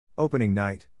Opening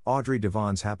night, Audrey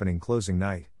Devon's Happening. Closing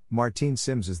night, Martine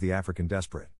Sims' The African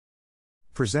Desperate.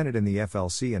 Presented in the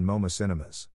FLC and MoMA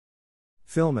cinemas.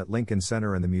 Film at Lincoln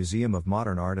Center and the Museum of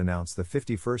Modern Art announced the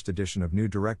 51st edition of New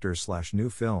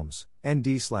Directors/New Films,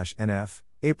 ND/NF,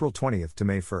 April 20th to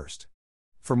May 1st.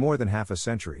 For more than half a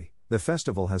century, the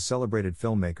festival has celebrated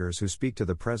filmmakers who speak to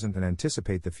the present and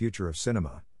anticipate the future of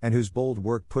cinema, and whose bold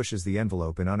work pushes the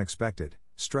envelope in unexpected,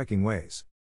 striking ways.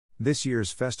 This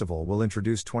year's festival will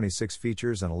introduce 26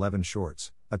 features and 11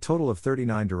 shorts, a total of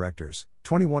 39 directors,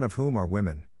 21 of whom are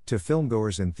women, to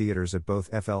filmgoers in theaters at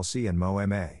both FLC and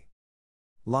MoMA.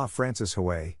 La Frances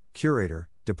Huet, Curator,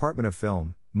 Department of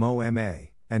Film, MoMA,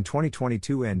 and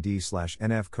 2022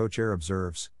 ND/NF co-chair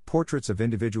observes, portraits of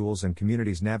individuals and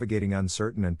communities navigating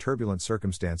uncertain and turbulent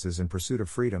circumstances in pursuit of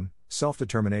freedom,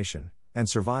 self-determination, and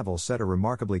survival set a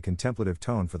remarkably contemplative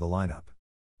tone for the lineup.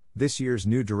 This year's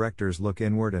new directors look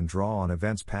inward and draw on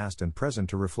events past and present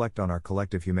to reflect on our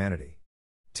collective humanity.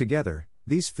 Together,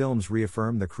 these films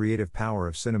reaffirm the creative power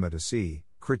of cinema to see,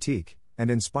 critique, and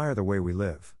inspire the way we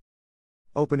live.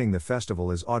 Opening the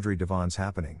festival is Audrey Devon's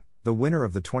Happening, the winner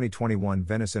of the 2021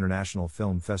 Venice International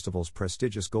Film Festival's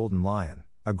prestigious Golden Lion,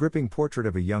 a gripping portrait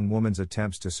of a young woman's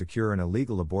attempts to secure an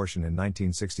illegal abortion in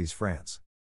 1960s France.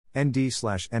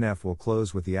 ND/NF will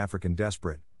close with The African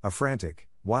Desperate, a frantic,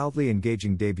 wildly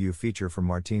engaging debut feature from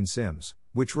Martine Sims,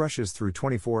 which rushes through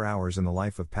 24 hours in the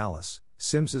life of Pallas,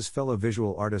 Sims's fellow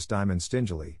visual artist Diamond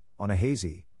Stingely, on a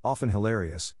hazy, often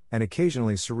hilarious, and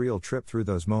occasionally surreal trip through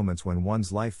those moments when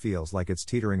one's life feels like it's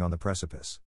teetering on the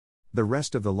precipice. The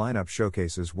rest of the lineup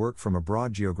showcases work from a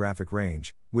broad geographic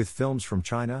range, with films from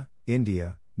China,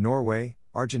 India, Norway,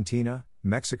 Argentina,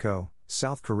 Mexico,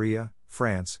 South Korea,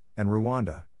 France, and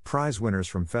Rwanda, prize winners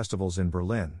from festivals in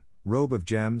Berlin, Robe of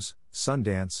Gems,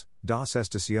 Sundance, Das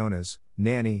Estaciones,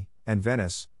 Nanny, and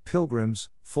Venice, Pilgrims,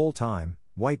 Full Time,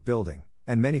 White Building,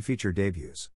 and many feature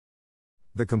debuts.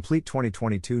 The complete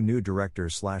 2022 New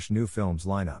Directors/New Films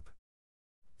lineup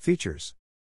features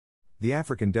The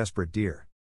African Desperate. Dear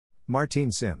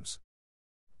Martine Sims.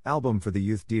 Album for the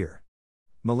Youth. Dear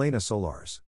Milena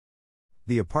Solars.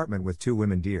 The Apartment with Two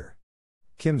Women. Dear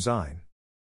Kim Zine.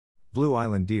 Blue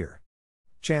Island. Dear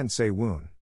Chan Se-woon.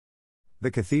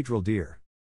 The Cathedral. Dear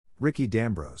Ricky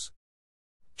D'Ambrose.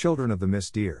 Children of the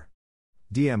Mist. Dear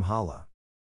DM Hala.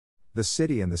 The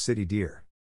City and the City. Dear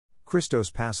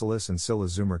Christos Pasilis and Scylla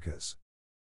Zumerkas.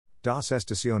 Das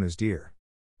Estaciones. Dear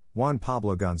Juan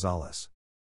Pablo Gonzalez.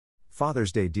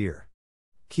 Father's Day. Dear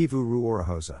Kivu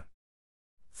Ruorahosa.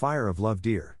 Fire of Love.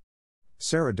 Dear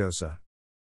Sarah Dosa.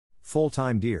 Full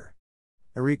Time. Dear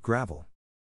Eric Gravel.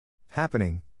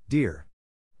 Happening. Dear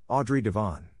Audrey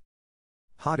Devon.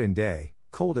 Hot in Day,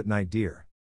 Cold at Night. Dear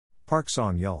Park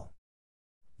Song-yeol.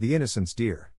 The Innocents.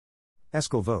 Dear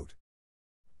Eskil Vogt.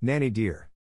 Nanny. Dear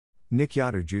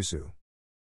Nikyatu Jusu.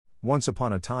 Once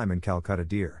Upon a Time in Calcutta.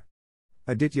 Dear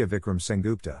Aditya Vikram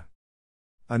Sengupta.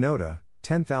 Anota,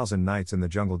 10,000 Nights in the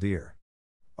Jungle. Dear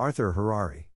Arthur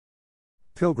Harari.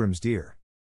 Pilgrims. Dear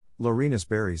Lorenas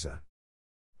Beriza.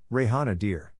 Rehana.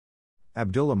 Dear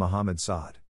Abdullah Muhammad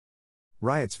Saad.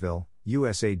 Riotsville,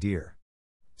 USA. Dear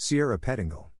Sierra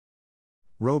Pettingill.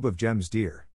 Robe of Gems.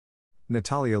 Dear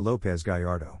Natalia Lopez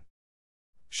Gallardo.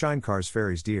 Shinekars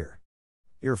Ferries. Dear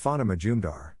Irfana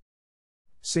Majumdar.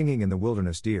 Singing in the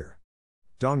Wilderness. Dear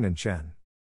Dongnan Chen.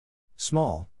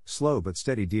 Small, Slow but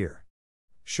Steady. Dear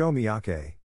Sho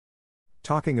Miyake.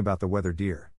 Talking About the Weather.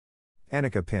 Dear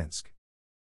Annika Pinsk.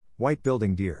 White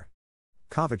Building. Dear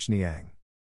Kavach Niang.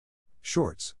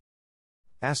 Shorts.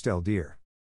 Astel. Dear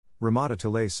Ramada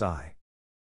Tile Sai.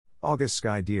 August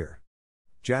Sky. Dear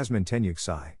Jasmine Tenyuk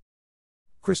Sai.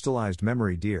 Crystallized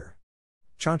Memory. Dear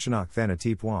Chanchanak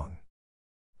Thanatip Wang.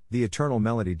 The Eternal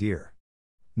Melody. Dear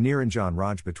Niranjan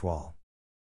Raj Batwal.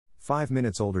 5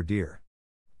 Minutes Older. Dear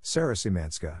Sarah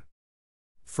Simanska.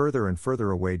 Further and Further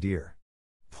Away. Dear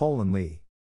Polan Lee.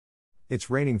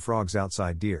 It's Raining Frogs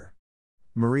Outside. Dear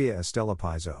Maria Estela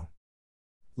Paizo.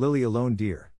 Lily Alone.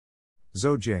 Dear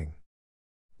Zhou Jing.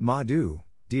 Madhu,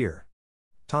 Dear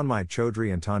Tanmay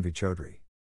Chaudhry and Tanvi Chaudhry.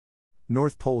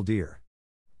 North Pole. Dear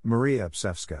Maria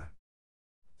Psevska.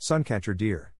 Suncatcher.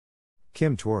 Dear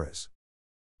Kim Torres.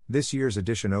 This year's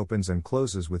edition opens and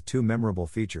closes with two memorable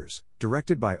features,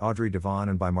 directed by Audrey Devon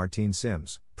and by Martine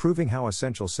Sims, proving how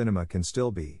essential cinema can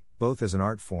still be, both as an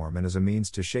art form and as a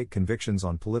means to shake convictions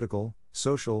on political,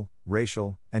 social,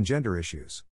 racial, and gender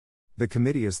issues. The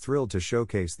committee is thrilled to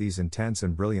showcase these intense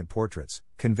and brilliant portraits,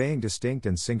 conveying distinct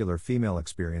and singular female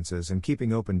experiences and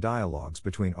keeping open dialogues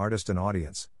between artist and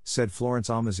audience, said Florence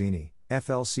Amazzini,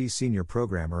 FLC Senior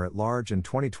Programmer at Large and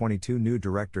 2022 New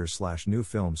Directors/New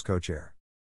Films Co-Chair.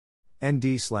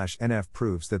 ND/NF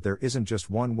proves that there isn't just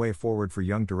one way forward for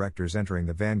young directors entering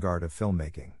the vanguard of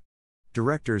filmmaking.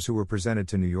 Directors who were presented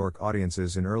to New York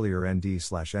audiences in earlier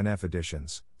ND/NF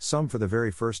editions, some for the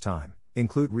very first time,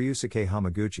 include Ryusuke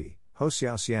Hamaguchi, Ho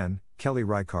Xiaoxian, Kelly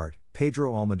Reichardt,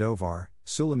 Pedro Almodovar,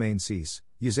 Suleiman Cease,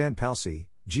 Yazan Palsi,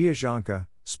 Jia Zhanka,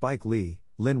 Spike Lee,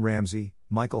 Lynn Ramsey,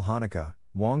 Michael Haneke,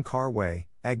 Wong Kar-wai,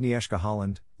 Agnieszka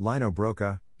Holland, Lino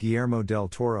Brocka, Guillermo del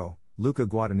Toro, Luca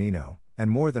Guadagnino, and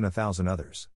more than 1,000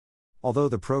 others. Although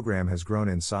the program has grown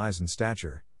in size and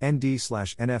stature,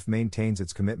 ND/NF maintains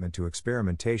its commitment to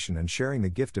experimentation and sharing the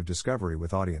gift of discovery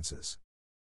with audiences.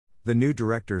 The New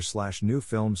Directors/New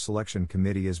Films Selection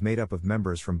Committee is made up of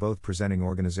members from both presenting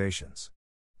organizations.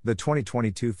 The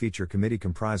 2022 feature committee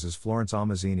comprises Florence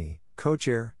Amazzini,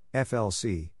 co-chair,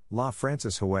 FLC, La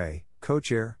Francis Huey,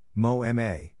 co-chair, Mo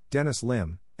M.A., Dennis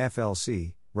Lim,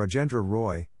 FLC, Rajendra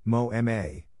Roy, Mo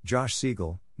M.A., Josh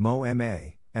Siegel, Mo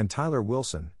M.A., and Tyler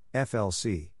Wilson,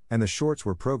 FLC, and the shorts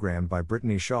were programmed by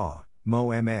Brittany Shaw,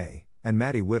 Mo M.A., and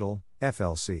Maddie Whittle,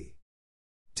 FLC.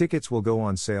 Tickets will go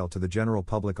on sale to the general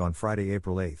public on Friday,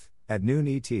 April 8, at noon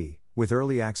ET, with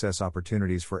early access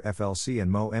opportunities for FLC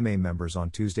and Mo M.A. members on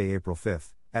Tuesday, April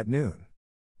 5, at noon.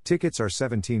 Tickets are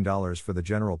 $17 for the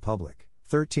general public,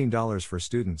 $13 for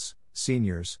students,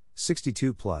 seniors,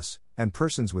 62+, and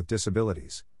persons with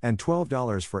disabilities, and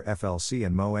 $12 for FLC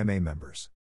and Mo M.A. members.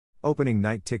 Opening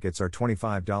night tickets are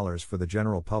 $25 for the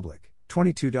general public,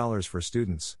 $22 for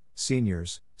students,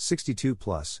 seniors,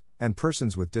 62+, and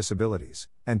persons with disabilities,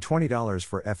 and $20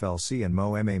 for FLC and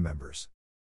Mo M.A. members.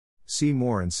 See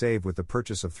more and save with the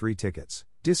purchase of 3 tickets,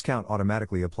 discount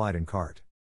automatically applied in cart.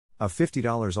 A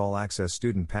 $50 all-access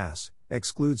student pass,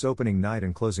 excludes opening night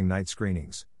and closing night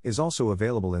screenings, is also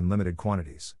available in limited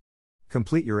quantities.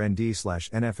 Complete your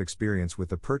ND/NF experience with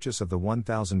the purchase of the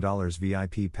 $1,000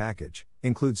 VIP package,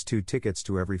 includes 2 tickets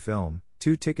to every film,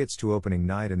 2 tickets to opening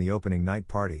night and the opening night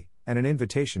party, and an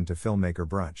invitation to Filmmaker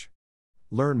Brunch.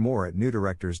 Learn more at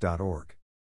newdirectors.org.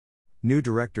 New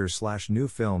Directors/New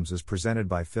Films is presented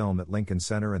by Film at Lincoln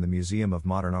Center and the Museum of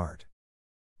Modern Art.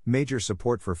 Major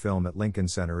support for Film at Lincoln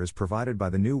Center is provided by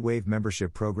the New Wave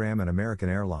membership program and American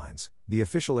Airlines, the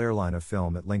official airline of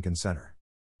Film at Lincoln Center.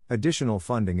 Additional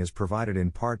funding is provided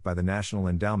in part by the National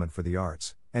Endowment for the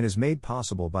Arts, and is made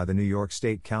possible by the New York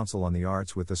State Council on the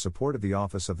Arts with the support of the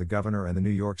Office of the Governor and the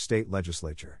New York State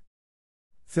Legislature.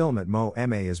 Film at Mo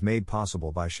M.A. is made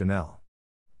possible by Chanel.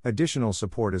 Additional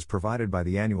support is provided by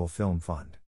the Annual Film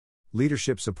Fund.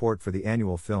 Leadership support for the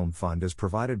Annual Film Fund is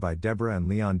provided by Deborah and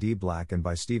Leon D. Black and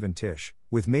by Stephen Tisch,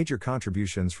 with major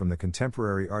contributions from the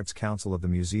Contemporary Arts Council of the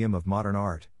Museum of Modern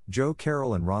Art, Joe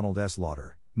Carroll and Ronald S.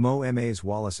 Lauder, Mo M.A.'s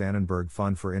Wallace Annenberg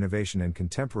Fund for Innovation in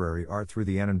Contemporary Art through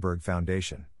the Annenberg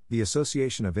Foundation, the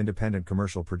Association of Independent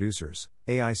Commercial Producers,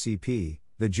 AICP,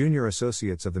 the Junior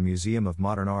Associates of the Museum of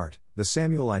Modern Art, the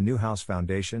Samuel I. Newhouse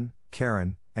Foundation,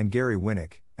 Karen, and Gary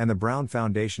Winnick, and the Brown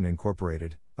Foundation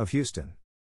Incorporated, of Houston.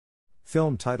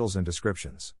 Film titles and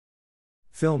descriptions.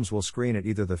 Films will screen at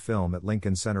either the Film at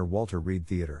Lincoln Center Walter Reed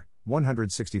Theater,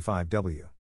 165 W.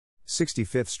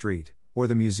 65th Street, or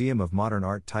the Museum of Modern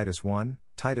Art Titus I,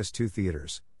 Titus II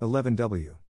Theaters, 11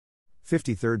 W.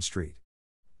 53rd Street.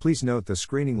 Please note the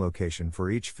screening location for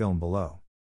each film below.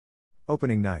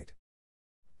 Opening night.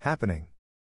 Happening.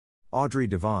 Audrey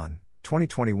Devon,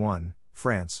 2021,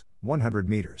 France, 100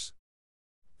 meters.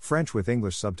 French with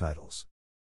English subtitles.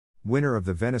 Winner of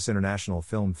the Venice International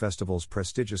Film Festival's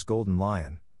prestigious Golden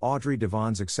Lion, Audrey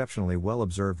Devon's exceptionally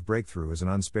well-observed breakthrough is an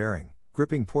unsparing,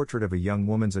 gripping portrait of a young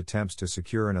woman's attempts to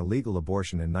secure an illegal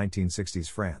abortion in 1960s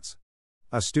France.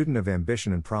 A student of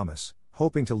ambition and promise,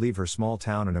 hoping to leave her small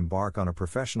town and embark on a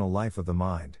professional life of the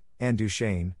mind, Anne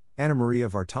Duchesne, Anna Maria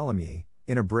Vartolomei,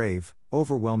 in a brave,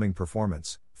 overwhelming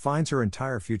performance, finds her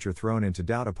entire future thrown into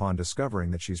doubt upon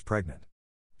discovering that she's pregnant.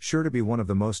 Sure to be one of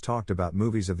the most talked about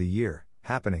movies of the year,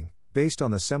 Happening, based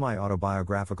on the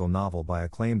semi-autobiographical novel by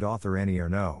acclaimed author Annie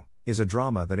Ernaux, is a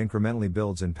drama that incrementally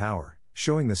builds in power,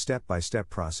 showing the step-by-step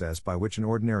process by which an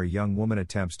ordinary young woman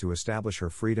attempts to establish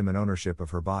her freedom and ownership of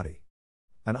her body.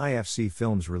 An IFC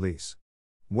Films release.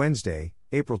 Wednesday,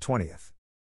 April 20th.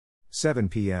 7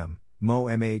 p.m., Mo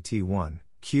MAT1,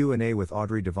 Q&A with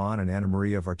Audrey Devon and Anna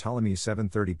Maria Vartolomei.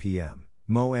 7:30 p.m.,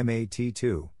 Mo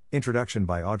MAT2, Introduction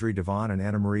by Audrey Devon and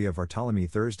Anna Maria Vartolomei.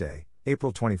 Thursday,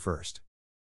 April 21st.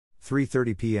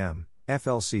 3:30 p.m.,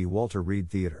 FLC Walter Reed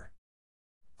Theater.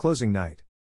 Closing night.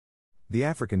 The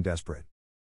African Desperate.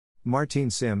 Martine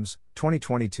Sims,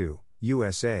 2022,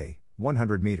 USA,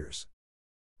 100 meters.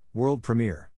 World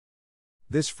premiere.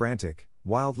 This frantic,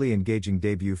 wildly engaging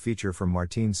debut feature from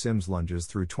Martine Syms lunges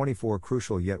through 24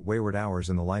 crucial yet wayward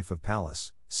hours in the life of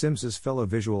Pallas, Sims's fellow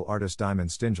visual artist Diamond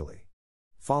Stingely.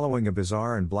 Following a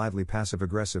bizarre and blithely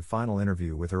passive-aggressive final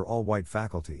interview with her all-white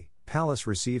faculty, Pallas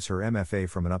receives her MFA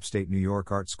from an upstate New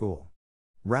York art school.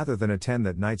 Rather than attend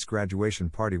that night's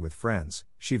graduation party with friends,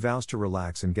 she vows to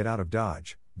relax and get out of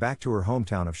Dodge, back to her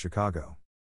hometown of Chicago.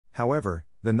 However,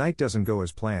 the night doesn't go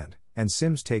as planned, and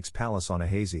Syms takes Pallas on a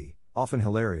hazy, often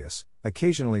hilarious,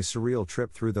 occasionally surreal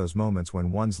trip through those moments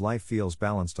when one's life feels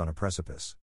balanced on a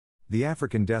precipice. The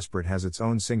African Desperate has its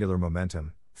own singular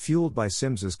momentum, fueled by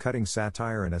Sims's cutting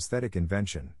satire and aesthetic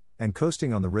invention, and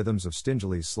coasting on the rhythms of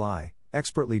Stingely's sly,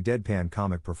 expertly deadpan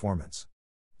comic performance.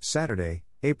 Saturday,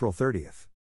 April 30th.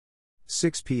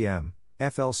 6 p.m.,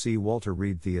 FLC Walter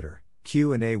Reed Theatre,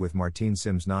 Q&A with Martine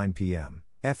Syms. 9 p.m.,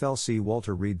 FLC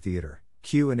Walter Reed Theatre,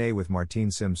 Q&A with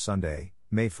Martine Syms. Sunday,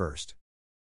 May 1st.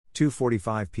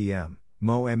 2:45 p.m.,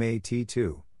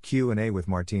 MoMAT2, Q&A with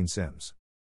Martine Syms.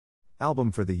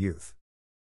 Album for the Youth.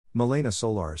 Milena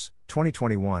Solars,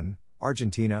 2021,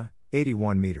 Argentina,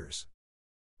 81 meters.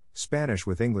 Spanish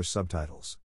with English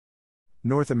subtitles.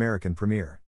 North American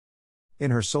premiere.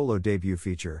 In her solo debut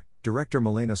feature, director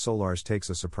Milena Solars takes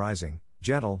a surprising,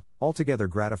 gentle, altogether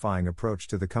gratifying approach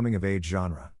to the coming-of-age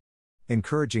genre.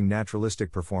 Encouraging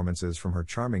naturalistic performances from her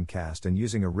charming cast and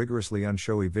using a rigorously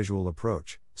unshowy visual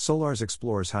approach, Solars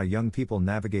explores how young people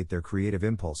navigate their creative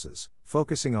impulses,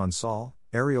 focusing on Saul,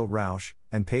 Ariel Rausch,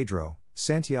 and Pedro,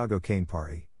 Santiago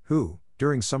Cainpari, who,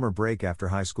 during summer break after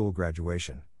high school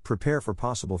graduation, prepare for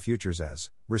possible futures as,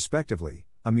 respectively,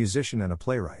 a musician and a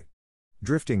playwright.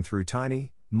 Drifting through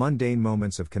tiny, mundane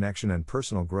moments of connection and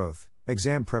personal growth,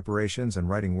 exam preparations and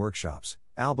writing workshops,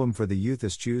 Album for the Youth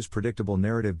eschews predictable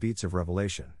narrative beats of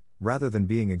revelation. Rather than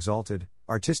being exalted,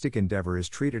 artistic endeavor is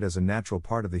treated as a natural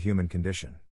part of the human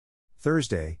condition.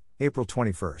 Thursday, April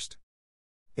 21st.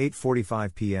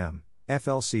 8:45 p.m.,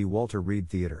 FLC Walter Reed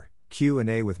Theatre,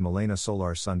 Q&A with Milena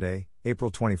Solars. Sunday, April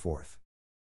 24th.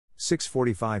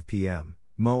 6:45 p.m.,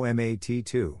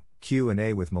 MoMAT2,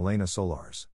 Q&A with Milena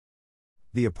Solars.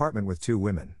 The Apartment with Two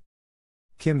Women.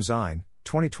 Kim Zine,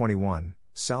 2021,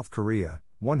 South Korea,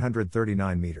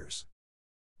 139 meters.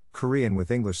 Korean with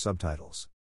English subtitles.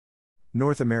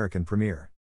 North American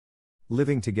premiere.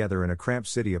 Living together in a cramped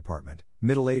city apartment,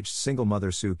 middle-aged single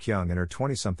mother Soo Kyung and her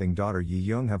 20-something daughter Yi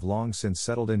Young have long since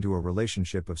settled into a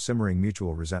relationship of simmering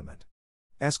mutual resentment.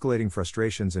 Escalating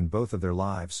frustrations in both of their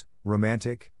lives,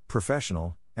 romantic,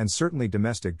 professional, and certainly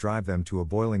domestic, drive them to a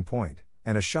boiling point,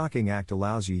 and a shocking act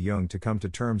allows Yi Young to come to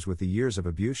terms with the years of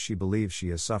abuse she believes she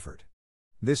has suffered.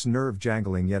 This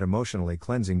nerve-jangling yet emotionally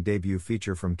cleansing debut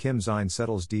feature from Kim Zine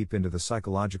settles deep into the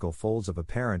psychological folds of a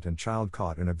parent and child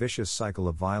caught in a vicious cycle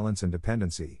of violence and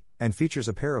dependency, and features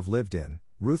a pair of lived-in,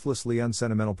 ruthlessly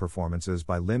unsentimental performances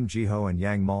by Lim Ji-ho and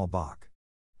Yang Mal-bak.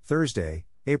 Thursday,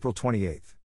 April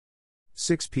 28th.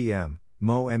 6 p.m.,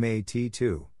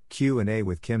 MoMAT2, Q&A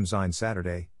with Kim Zine.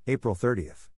 Saturday, April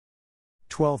 30th.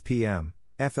 12 p.m.,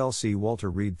 FLC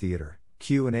Walter Reed Theatre,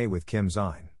 Q&A with Kim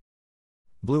Zine.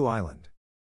 Blue Island.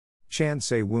 Chan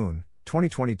Se-woon,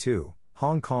 2022,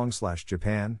 Hong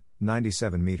Kong/Japan,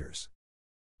 97 meters.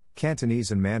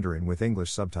 Cantonese and Mandarin with English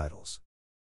subtitles.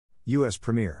 U.S.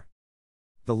 premiere.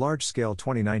 The large-scale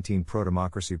 2019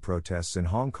 pro-democracy protests in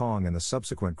Hong Kong and the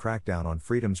subsequent crackdown on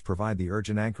freedoms provide the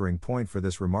urgent anchoring point for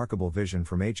this remarkable vision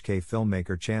from HK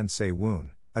filmmaker Chan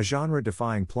Se-woon, a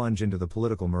genre-defying plunge into the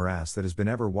political morass that has been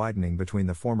ever widening between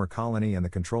the former colony and the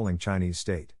controlling Chinese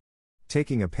state.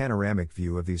 Taking a panoramic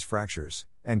view of these fractures,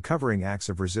 and covering acts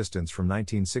of resistance from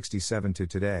 1967 to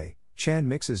today, Chan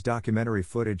mixes documentary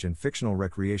footage and fictional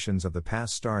recreations of the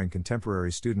past starring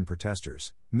contemporary student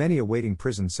protesters, many awaiting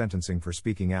prison sentencing for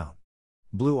speaking out.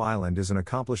 Blue Island is an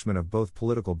accomplishment of both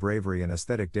political bravery and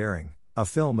aesthetic daring, a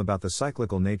film about the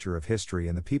cyclical nature of history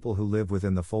and the people who live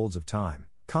within the folds of time,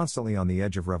 constantly on the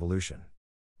edge of revolution.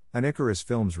 An Icarus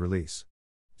Films release.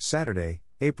 Saturday,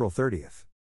 April 30th.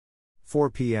 4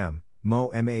 p.m.,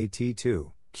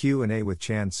 MoMAT2, Q&A with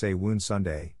Chan Se-woon.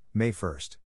 Sunday, May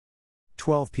 1st.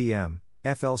 12 p.m.,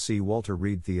 FLC Walter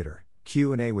Reed Theatre,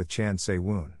 Q&A with Chan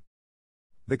Se-woon.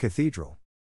 The Cathedral.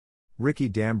 Ricky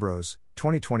Dambrose,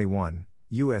 2021,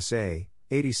 USA,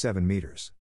 87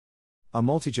 meters. A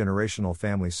multi-generational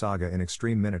family saga in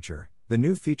extreme miniature, the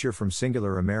new feature from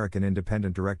singular American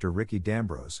independent director Ricky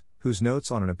Dambrose, whose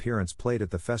notes on an appearance played at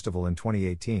the festival in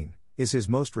 2018, is his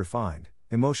most refined,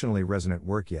 emotionally resonant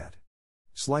work yet.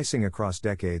 Slicing across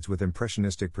decades with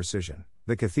impressionistic precision,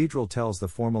 The Cathedral tells the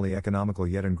formally economical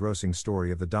yet engrossing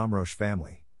story of the Damrosch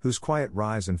family, whose quiet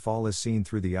rise and fall is seen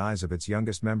through the eyes of its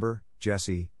youngest member,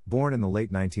 Jesse, born in the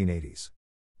late 1980s.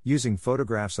 Using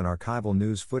photographs and archival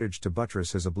news footage to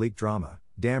buttress his oblique drama,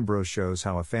 Dambrose shows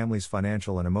how a family's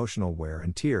financial and emotional wear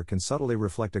and tear can subtly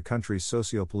reflect a country's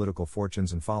socio-political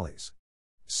fortunes and follies.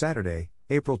 Saturday,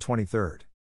 April 23.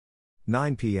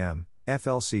 9 p.m.,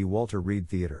 FLC Walter Reed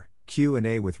Theatre,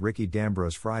 Q&A with Ricky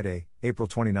Dambrose. Friday, April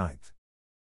 29.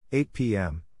 8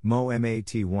 p.m.,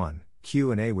 MoMAT1,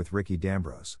 Q&A with Ricky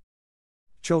Dambrose.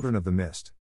 Children of the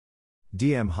Mist.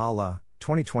 DM Hala,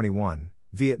 2021,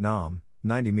 Vietnam,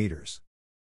 90 meters.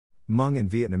 Hmong in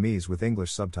Vietnamese with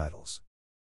English subtitles.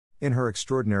 In her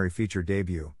extraordinary feature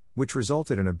debut, which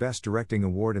resulted in a Best Directing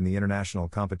Award in the international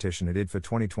competition at IDFA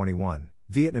 2021,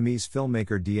 Vietnamese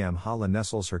filmmaker DM Hala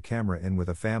nestles her camera in with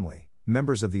a family,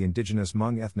 members of the indigenous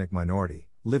Hmong ethnic minority,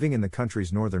 living in the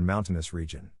country's northern mountainous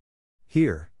region.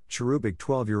 Here, cherubic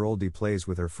 12-year-old Dee plays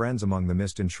with her friends among the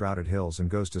mist-enshrouded hills and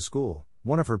goes to school,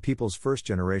 one of her people's first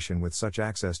generation with such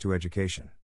access to education.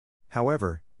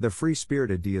 However, the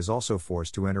free-spirited Dee is also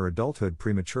forced to enter adulthood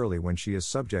prematurely when she is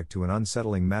subject to an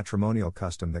unsettling matrimonial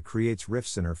custom that creates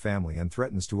rifts in her family and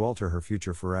threatens to alter her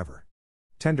future forever.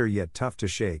 Tender yet tough to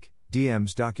shake,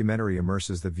 DM's documentary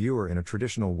immerses the viewer in a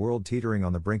traditional world teetering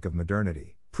on the brink of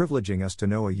modernity, privileging us to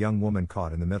know a young woman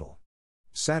caught in the middle.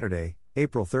 Saturday,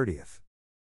 April 30th.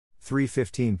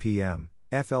 3:15 p.m.,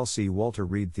 FLC Walter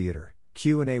Reed Theatre,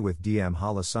 Q&A with DM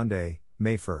Hala. Sunday,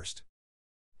 May 1st.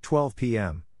 12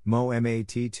 p.m.,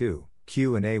 MoMAT2,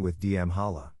 Q&A with DM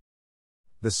Hala.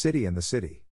 The City and the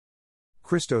City.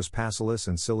 Christos Passilis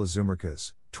and Scylla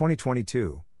Zoumerkas,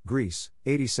 2022, Greece,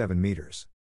 87 meters.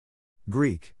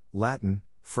 Greek, Latin,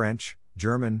 French,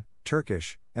 German,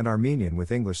 Turkish, and Armenian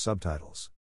with English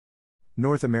subtitles.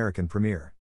 North American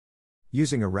premiere.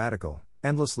 Using a radical,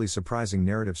 endlessly surprising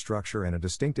narrative structure and a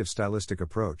distinctive stylistic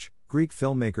approach, Greek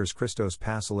filmmakers Christos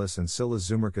Passilis and Scylla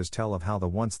Zoumerkas tell of how the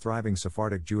once thriving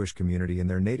Sephardic Jewish community in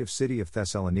their native city of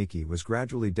Thessaloniki was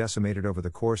gradually decimated over the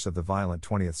course of the violent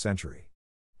 20th century.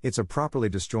 It's a properly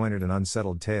disjointed and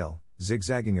unsettled tale,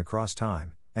 zigzagging across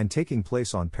time, and taking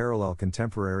place on parallel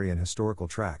contemporary and historical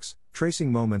tracks,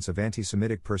 tracing moments of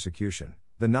anti-Semitic persecution,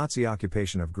 the Nazi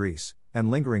occupation of Greece, and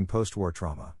lingering post-war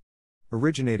trauma.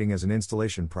 Originating as an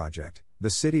installation project, The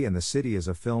City and the City is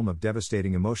a film of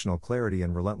devastating emotional clarity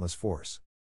and relentless force.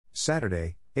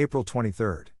 Saturday, April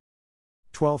 23.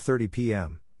 12:30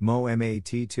 p.m.,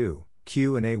 MoMAT2,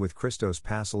 Q&A with Christos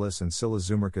Passilis and Scylla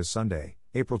Zoumerkas. Sunday,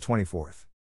 April 24.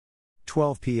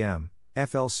 12 p.m.,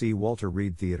 FLC Walter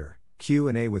Reed Theatre,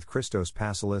 Q&A with Christos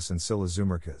Passilis and Scylla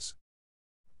Zoumerkas.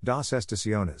 Dos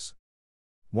Estaciones.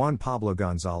 Juan Pablo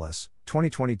González,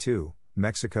 2022,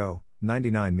 Mexico,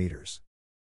 99 meters.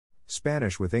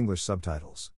 Spanish with English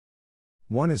subtitles.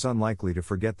 One is unlikely to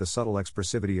forget the subtle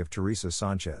expressivity of Teresa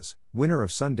Sanchez, winner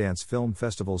of Sundance Film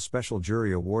Festival's Special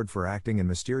Jury Award for acting and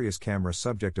mysterious camera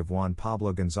subject of Juan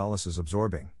Pablo González's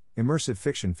absorbing, immersive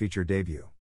fiction feature debut.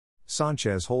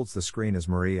 Sanchez holds the screen as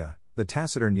Maria, the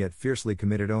taciturn yet fiercely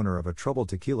committed owner of a troubled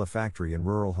tequila factory in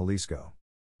rural Jalisco.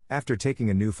 After taking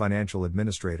a new financial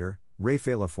administrator,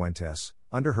 Rafaela Fuentes,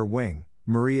 under her wing,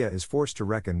 Maria is forced to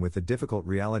reckon with the difficult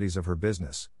realities of her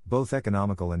business, both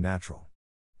economical and natural.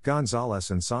 González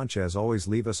and Sanchez always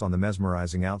leave us on the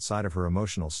mesmerizing outside of her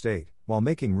emotional state, while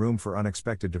making room for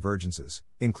unexpected divergences,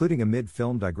 including a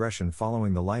mid-film digression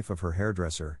following the life of her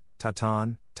hairdresser,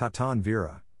 Tatan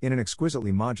Vera, in an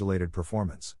exquisitely modulated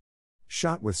performance.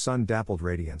 Shot with sun-dappled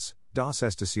radiance, Dos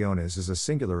Estaciones is a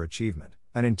singular achievement,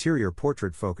 an interior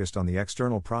portrait focused on the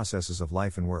external processes of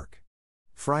life and work.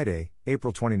 Friday,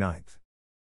 April 29.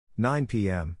 9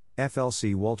 p.m.,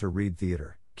 FLC Walter Reed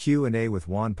Theatre, Q&A with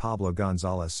Juan Pablo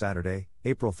González. Saturday,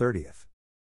 April 30.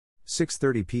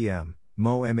 6:30 p.m.,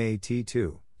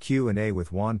 MoMAT2, Q&A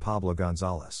with Juan Pablo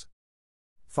González.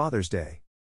 Father's Day.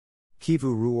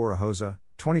 Kivu Ruorahosa,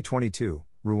 2022,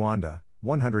 Rwanda,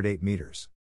 108 meters.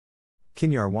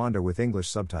 Kinyarwanda with English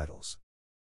subtitles.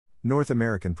 North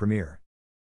American premiere.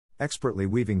 Expertly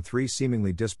weaving three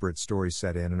seemingly disparate stories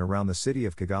set in and around the city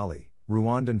of Kigali,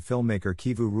 Rwandan filmmaker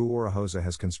Kivu Ruorahosa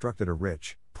has constructed a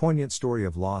rich, poignant story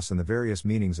of loss and the various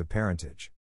meanings of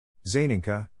parentage.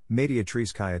 Zaininka,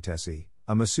 Mediatrice Kayatesi,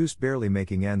 a masseuse barely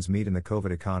making ends meet in the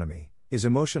COVID economy, is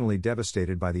emotionally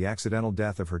devastated by the accidental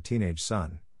death of her teenage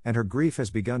son, and her grief has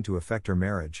begun to affect her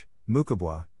marriage.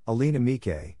 Mukabwa, Alina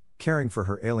Mike, caring for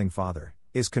her ailing father,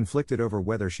 is conflicted over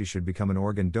whether she should become an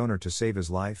organ donor to save his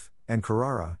life, and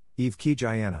Karara, Eve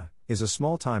Kijayana, is a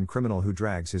small-time criminal who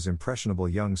drags his impressionable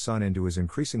young son into his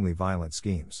increasingly violent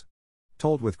schemes.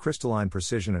 Told with crystalline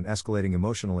precision and escalating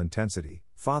emotional intensity,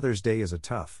 Father's Day is a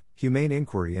tough, humane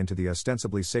inquiry into the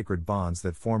ostensibly sacred bonds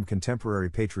that form contemporary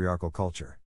patriarchal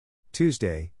culture.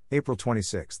 Tuesday, April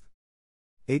 26.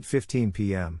 8:15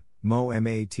 p.m.,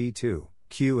 MoMAT2,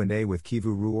 Q&A with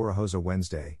Kivu Ruorahosa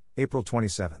Wednesday, April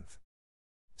 27.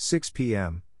 6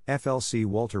 p.m., FLC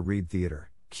Walter Reed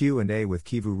Theatre, Q&A with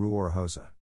Kivu Ruorahosa.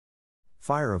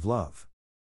 Fire of Love.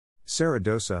 Sarah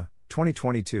Dosa,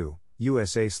 2022,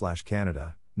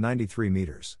 USA/Canada, 93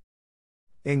 meters.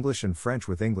 English and French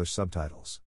with English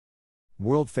subtitles.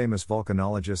 World-famous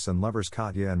volcanologists and lovers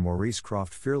Katya and Maurice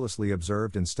Croft fearlessly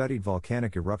observed and studied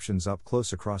volcanic eruptions up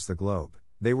close across the globe.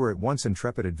 They were at once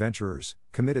intrepid adventurers,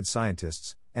 committed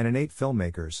scientists, and innate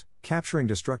filmmakers, capturing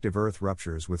destructive Earth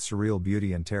ruptures with surreal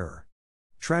beauty and terror.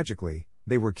 Tragically,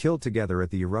 they were killed together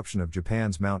at the eruption of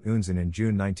Japan's Mount Unzen in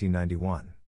June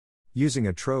 1991. Using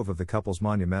a trove of the couple's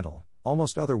monumental,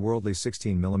 almost otherworldly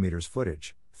 16mm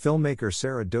footage, filmmaker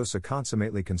Sarah Dosa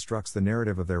consummately constructs the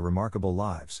narrative of their remarkable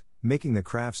lives, making the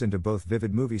crafts into both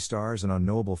vivid movie stars and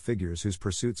unknowable figures whose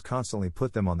pursuits constantly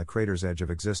put them on the crater's edge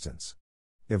of existence.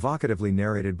 Evocatively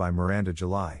narrated by Miranda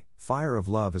July, Fire of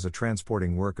Love is a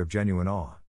transporting work of genuine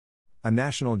awe. A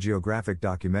National Geographic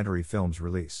documentary films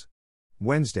release.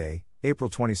 Wednesday, April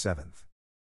 27.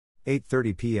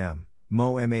 8:30 p.m.,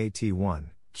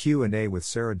 MoMAT1, Q&A with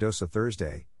Sarah Dosa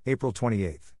Thursday, April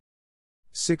 28.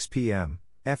 6 p.m.,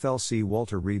 FLC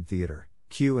Walter Reed Theatre,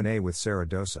 Q&A with Sarah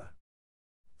Dosa.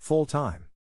 Full time.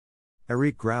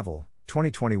 Eric Gravel,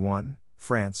 2021,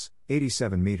 France,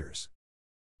 87 meters.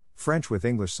 French with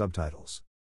English subtitles.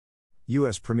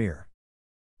 U.S. premiere.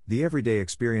 The everyday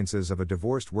experiences of a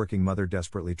divorced working mother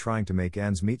desperately trying to make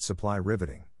ends meet supply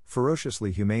riveting,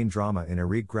 ferociously humane drama in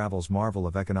Eric Gravel's marvel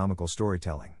of economical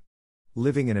storytelling.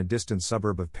 Living in a distant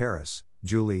suburb of Paris,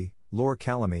 Julie, Laure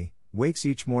Calamy, wakes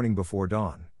each morning before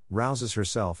dawn, rouses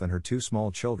herself and her two small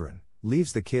children,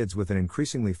 leaves the kids with an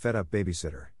increasingly fed-up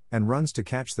babysitter, and runs to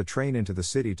catch the train into the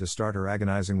city to start her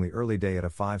agonizingly early day at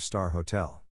a five-star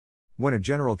hotel. When a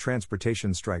general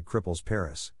transportation strike cripples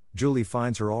Paris, Julie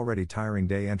finds her already tiring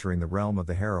day entering the realm of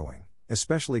the harrowing,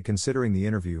 especially considering the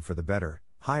interview for the better,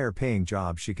 higher-paying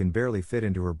job she can barely fit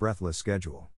into her breathless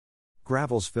schedule.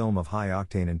 Gravel's film of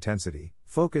high-octane intensity,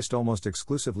 focused almost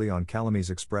exclusively on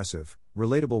Calamy's expressive,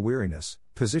 relatable weariness,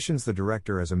 positions the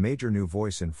director as a major new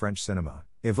voice in French cinema,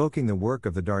 evoking the work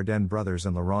of the Dardenne brothers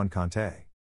and Laurent Conté.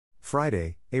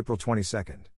 Friday, April 22.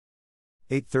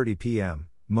 8:30 p.m.,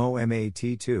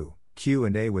 MoMAT2,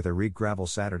 Q&A with Eric Gravel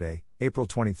Saturday, April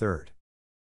 23.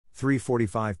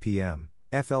 3:45 p.m.,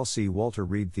 FLC Walter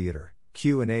Reed Theatre,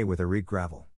 Q&A with Eric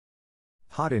Gravel.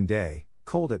 Hot in day,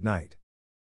 cold at night.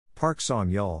 Park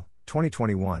Song-yeol,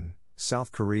 2021,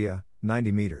 South Korea,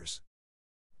 90 meters.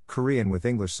 Korean with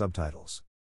English subtitles.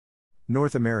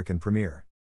 North American premiere.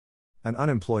 An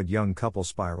unemployed young couple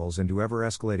spirals into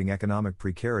ever-escalating economic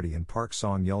precarity in Park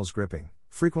Song-yeol's gripping,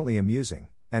 frequently amusing,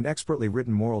 and expertly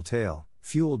written moral tale,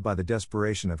 fueled by the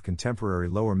desperation of contemporary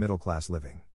lower-middle-class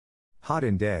living. Hot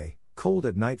in Day, Cold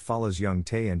at Night follows young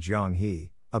Tae and Jeong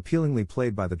Hee, appealingly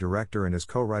played by the director and his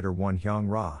co-writer Won Hyung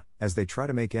Ra, as they try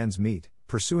to make ends meet,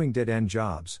 pursuing dead-end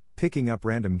jobs, picking up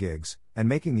random gigs, and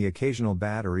making the occasional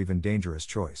bad or even dangerous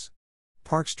choice.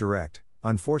 Park's direct,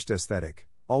 unforced aesthetic,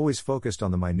 always focused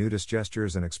on the minutest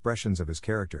gestures and expressions of his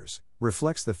characters,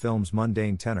 reflects the film's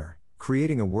mundane tenor,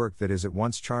 creating a work that is at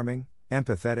once charming,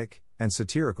 empathetic, and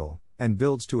satirical, and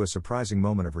builds to a surprising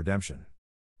moment of redemption.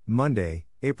 Monday,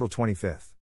 April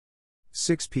 25.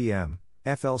 6 p.m.,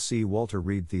 FLC Walter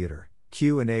Reed Theatre,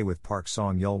 Q&A with Park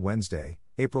Song-yeol Wednesday,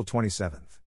 April 27.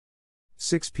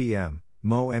 6 p.m.,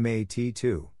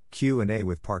 MoMAT2, Q&A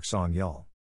with Park Song-yeol.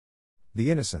 The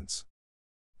Innocents.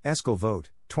 Eskil Vogt,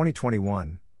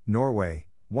 2021, Norway,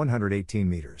 118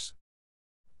 meters.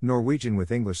 Norwegian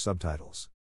with English subtitles.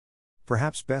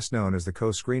 Perhaps best known as the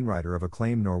co-screenwriter of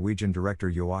acclaimed Norwegian director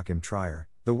Joachim Trier,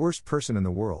 The Worst Person in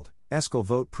the World, Eskil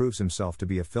Vogt proves himself to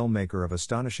be a filmmaker of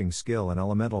astonishing skill and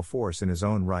elemental force in his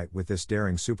own right with this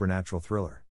daring supernatural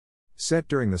thriller. Set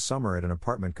during the summer at an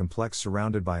apartment complex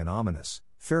surrounded by an ominous,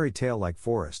 fairy tale-like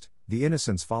forest, The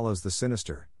Innocents follows the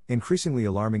sinister, increasingly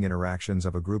alarming interactions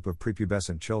of a group of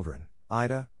prepubescent children,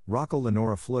 Ida, Rachel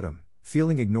Lenora Fludum,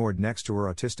 feeling ignored next to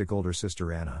her autistic older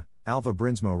sister Anna, Alva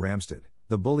Brinsmo Ramstad,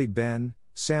 the bullied Ben,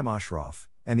 Sam Ashraf,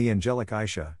 and the angelic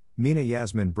Aisha, Mina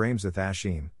Yasmin Brameseth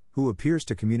Ashim, who appears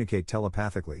to communicate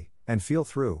telepathically, and feel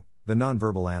through, the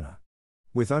nonverbal Anna.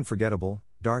 With unforgettable,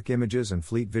 dark images and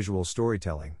fleet visual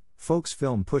storytelling, Folk's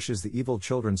film pushes the evil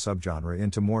children subgenre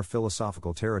into more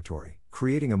philosophical territory,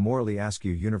 creating a morally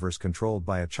askew universe controlled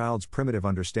by a child's primitive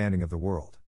understanding of the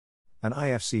world. An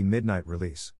IFC Midnight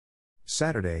release.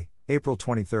 Saturday, April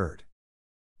 23.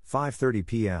 5:30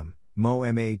 p.m.,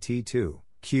 MoMAT2,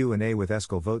 Q&A with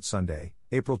Eskil Vogt Sunday,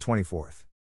 April 24.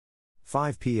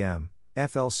 5 p.m.,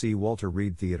 FLC Walter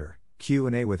Reed Theatre,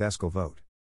 Q&A with Eskil Vogt.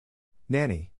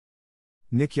 Nanny.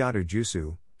 Nikyatu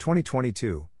Jusu,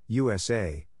 2022,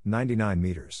 USA, 99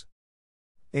 meters.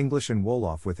 English and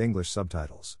Wolof with English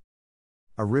subtitles.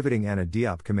 A riveting Anna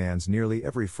Diop commands nearly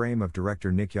every frame of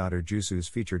director Nikyatu Jusu's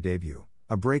feature debut,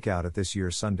 a breakout at this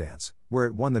year's Sundance, where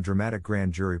it won the Dramatic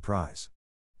Grand Jury Prize.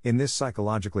 In this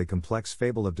psychologically complex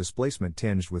fable of displacement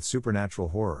tinged with supernatural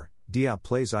horror, Diop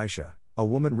plays Aisha, a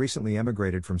woman recently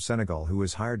emigrated from Senegal who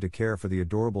is hired to care for the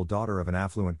adorable daughter of an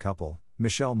affluent couple,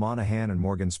 Michelle Monaghan and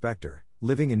Morgan Spector,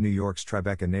 living in New York's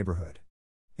Tribeca neighborhood.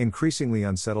 Increasingly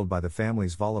unsettled by the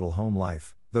family's volatile home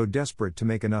life, though desperate to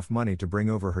make enough money to bring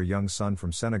over her young son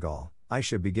from Senegal,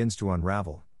 Aisha begins to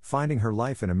unravel, finding her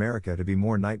life in America to be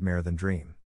more nightmare than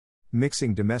dream.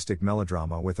 Mixing domestic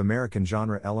melodrama with American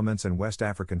genre elements and West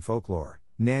African folklore,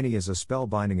 Nanny is a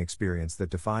spellbinding experience that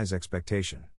defies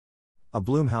expectation. A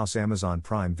Blumhouse Amazon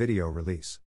Prime Video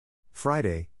release.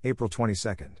 Friday, April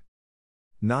 22.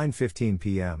 9:15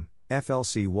 p.m.,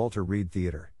 FLC Walter Reed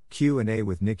Theatre, Q&A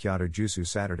with Nikyatu Jusu.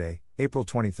 Saturday, April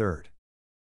 23.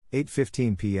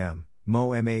 8:15 p.m.,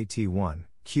 MoMAT1,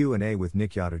 Q&A with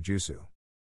Nikyatu Jusu.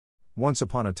 Once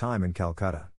Upon a Time in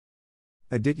Calcutta.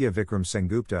 Aditya Vikram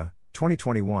Sengupta,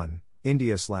 2021,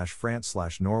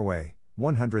 India/France/Norway,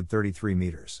 133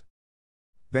 meters.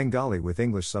 Bengali with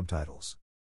English subtitles.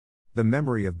 The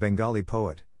memory of Bengali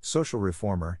poet, social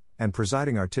reformer, and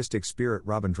presiding artistic spirit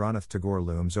Rabindranath Tagore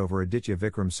looms over Aditya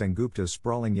Vikram Sengupta's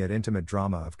sprawling yet intimate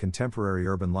drama of contemporary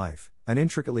urban life, an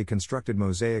intricately constructed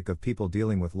mosaic of people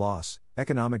dealing with loss,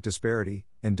 economic disparity,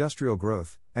 industrial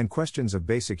growth, and questions of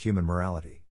basic human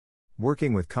morality.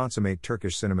 Working with consummate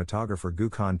Turkish cinematographer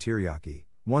Gökhan Tiryaki,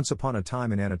 Once Upon a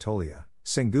Time in Anatolia,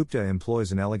 Sengupta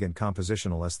employs an elegant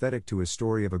compositional aesthetic to his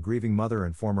story of a grieving mother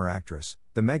and former actress,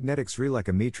 the magnetic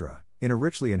Srilekha Mitra, in a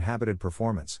richly inhabited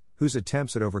performance, whose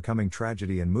attempts at overcoming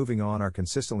tragedy and moving on are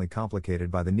consistently complicated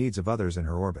by the needs of others in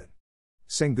her orbit.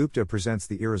 Sengupta presents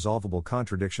the irresolvable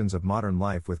contradictions of modern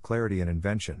life with clarity and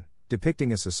invention,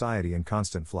 depicting a society in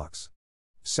constant flux.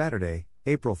 Saturday,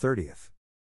 April 30.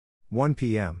 1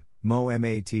 p.m.,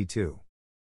 MoMAT2.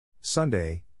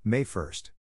 Sunday, May 1.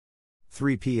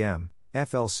 3 p.m.,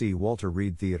 FLC Walter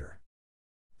Reed Theatre.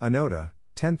 Anota,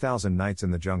 10,000 Nights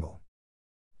in the Jungle.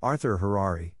 Arthur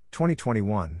Harari,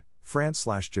 2021,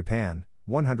 France/Japan,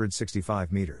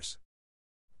 165 meters.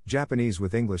 Japanese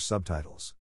with English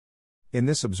subtitles. In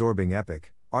this absorbing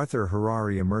epic, Arthur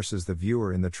Harari immerses the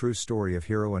viewer in the true story of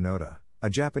Hiro Onoda, a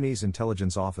Japanese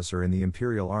intelligence officer in the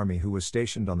Imperial Army who was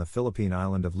stationed on the Philippine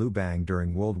island of Lubang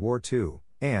during World War II,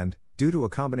 and, due to a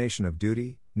combination of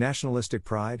duty, nationalistic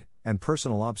pride, and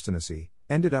personal obstinacy,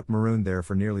 ended up marooned there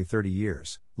for nearly 30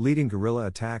 years, leading guerrilla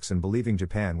attacks and believing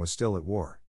Japan was still at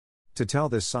war. To tell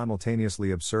this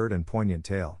simultaneously absurd and poignant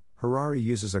tale, Harari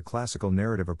uses a classical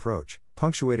narrative approach,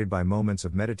 punctuated by moments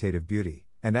of meditative beauty,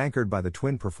 and anchored by the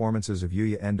twin performances of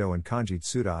Yuya Endo and Kanjit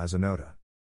Suda as Onoda.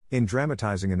 In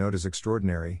dramatizing Onoda's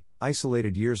extraordinary,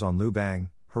 isolated years on Lubang,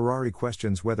 Harari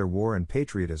questions whether war and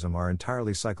patriotism are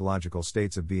entirely psychological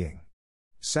states of being.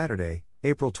 Saturday,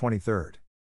 April 23.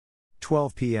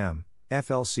 12 p.m.,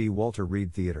 FLC Walter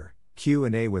Reed Theatre,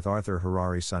 Q&A with Arthur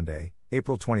Harari. Sunday,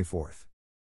 April 24.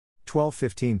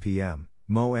 12:15 p.m.,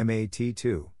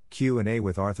 MoMAT2, Q&A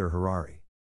with Arthur Harari.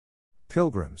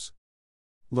 Pilgrims.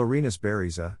 Laurynas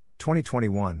Beryza,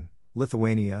 2021,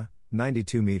 Lithuania,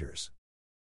 92 meters.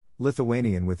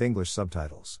 Lithuanian with English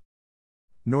subtitles.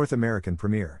 North American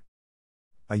premiere.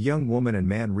 A young woman and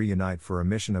man reunite for a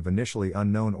mission of initially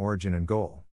unknown origin and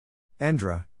goal.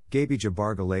 Endra, Gabija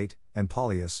Bargalate, and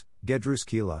Paulius, Gedrus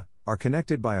Kila, are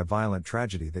connected by a violent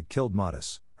tragedy that killed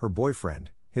Modus, her boyfriend,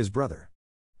 his brother.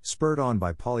 Spurred on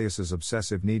by Paulius's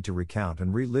obsessive need to recount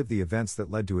and relive the events that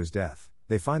led to his death,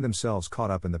 they find themselves caught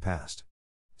up in the past.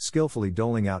 Skillfully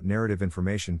doling out narrative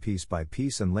information piece by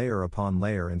piece and layer upon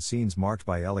layer in scenes marked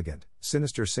by elegant,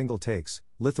 sinister single takes,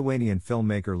 Lithuanian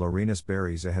filmmaker Laurynas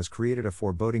Beryza has created a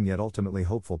foreboding yet ultimately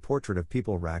hopeful portrait of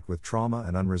people racked with trauma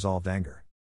and unresolved anger.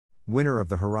 Winner of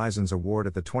the Horizons Award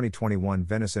at the 2021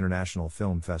 Venice International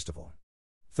Film Festival.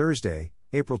 Thursday,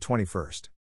 April 21.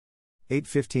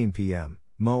 8:15 p.m.,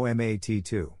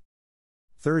 MoMAT2.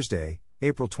 Thursday,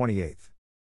 April 28.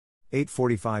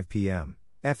 8:45 p.m.,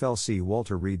 FLC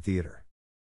Walter Reed Theatre.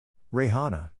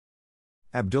 Rehana.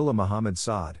 Abdullah Muhammad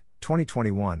Saad,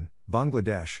 2021,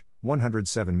 Bangladesh,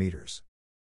 107 meters.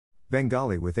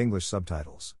 Bengali with English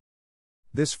subtitles.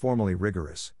 This formally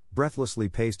rigorous, breathlessly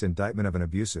paced indictment of an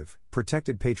abusive,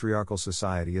 protected patriarchal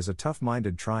society is a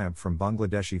tough-minded triumph from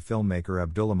Bangladeshi filmmaker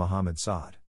Abdullah Muhammad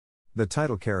Saad. The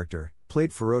title character,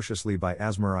 played ferociously by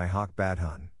Asmarai Haq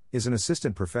Badhan, is an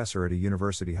assistant professor at a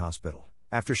university hospital,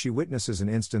 after she witnesses an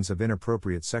instance of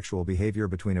inappropriate sexual behavior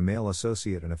between a male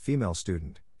associate and a female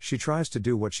student, she tries to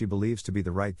do what she believes to be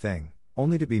the right thing,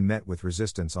 only to be met with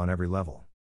resistance on every level.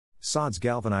 Saad's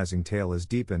galvanizing tale is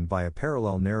deepened by a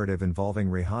parallel narrative involving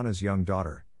Rayhana's young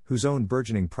daughter, whose own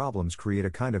burgeoning problems create a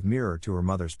kind of mirror to her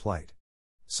mother's plight.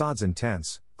 Saad's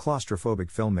intense,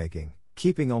 claustrophobic filmmaking,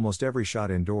 keeping almost every shot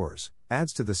indoors,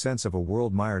 adds to the sense of a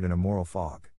world mired in a moral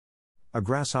fog. A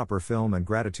Grasshopper Film and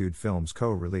Gratitude Films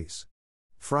co-release.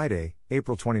 Friday,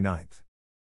 April 29.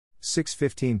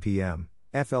 6:15 p.m.,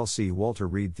 FLC Walter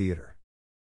Reed Theatre.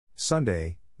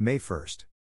 Sunday, May 1.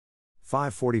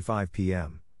 5:45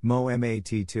 p.m.,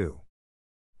 MoMAT2.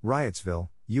 Riotsville,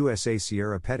 USA.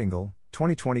 Sierra Pettingill,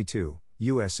 2022,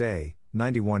 USA,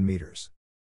 91 meters.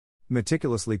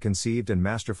 Meticulously conceived and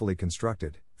masterfully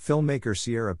constructed, filmmaker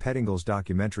Sierra Pettingill's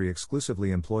documentary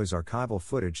exclusively employs archival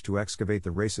footage to excavate the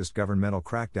racist governmental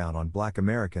crackdown on Black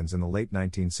Americans in the late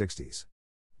 1960s.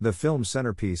 The film's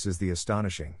centerpiece is the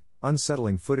astonishing,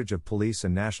 unsettling footage of police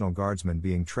and National Guardsmen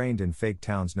being trained in fake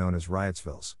towns known as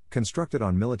Riotsvilles, constructed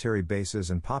on military bases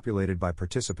and populated by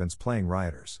participants playing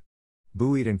rioters.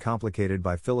 Buoyed and complicated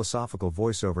by philosophical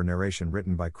voiceover narration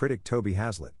written by critic Toby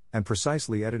Haslett, and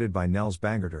precisely edited by Nels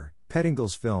Bangerter,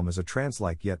 Pettingill's film is a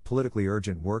trance-like yet politically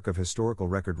urgent work of historical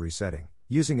record resetting,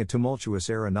 using a tumultuous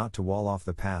era not to wall off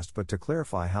the past but to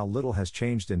clarify how little has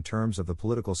changed in terms of the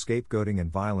political scapegoating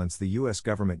and violence the U.S.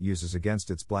 government uses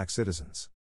against its black citizens.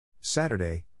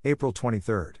 Saturday, April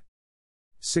 23.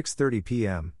 6:30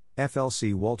 p.m.,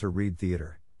 FLC Walter Reed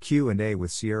Theatre, Q&A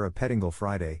with Sierra Pettingill.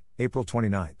 Friday, April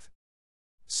 29.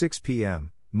 6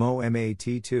 p.m.,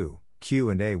 MoMAT2,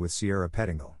 Q&A with Sierra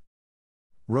Pettingill.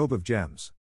 Robe of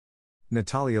Gems.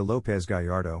 Natalia Lopez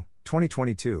Gallardo,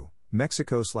 2022,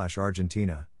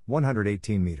 Mexico/Argentina,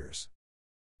 118 meters.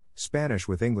 Spanish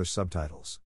with English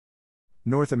subtitles.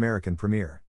 North American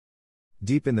premiere.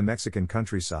 Deep in the Mexican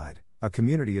countryside, a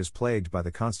community is plagued by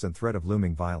the constant threat of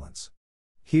looming violence.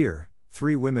 Here,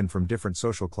 3 women from different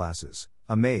social classes,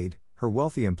 a maid, her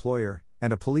wealthy employer,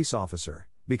 and a police officer,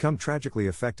 become tragically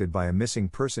affected by a missing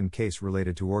person case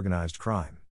related to organized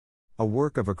crime. A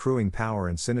work of accruing power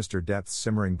and sinister depths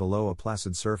simmering below a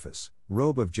placid surface,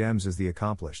 Robe of Gems is the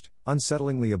accomplished,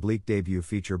 unsettlingly oblique debut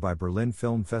feature by Berlin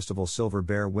Film Festival Silver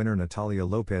Bear winner Natalia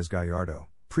Lopez Gallardo,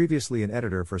 previously an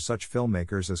editor for such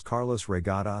filmmakers as Carlos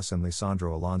Regadas and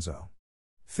Lisandro Alonso.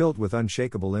 Filled with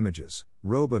unshakable images,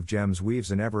 Robe of Gems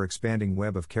weaves an ever-expanding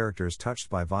web of characters touched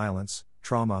by violence,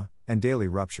 trauma, and daily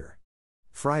rupture.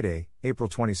 Friday, April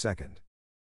 22.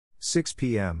 6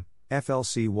 p.m.,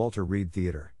 FLC Walter Reed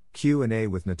Theatre, Q&A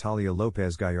with Natalia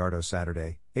Lopez Gallardo.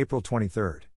 Saturday, April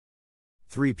 23.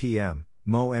 3 p.m.,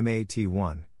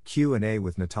 MoMAT1, Q&A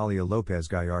with Natalia Lopez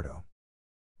Gallardo.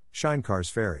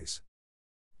 Shinekars Ferries.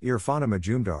 Irfana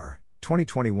Majumdar,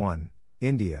 2021,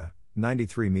 India,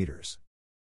 93 meters.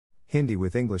 Hindi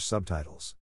with English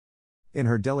subtitles. In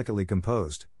her delicately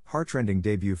composed, heartrending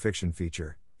debut fiction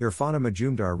feature, Irfana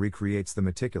Majumdar recreates the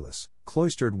meticulous,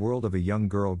 cloistered world of a young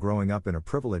girl growing up in a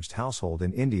privileged household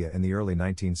in India in the early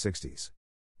 1960s.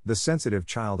 The sensitive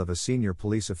child of a senior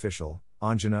police official,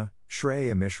 Anjana,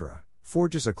 Shreya Mishra,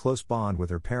 forges a close bond with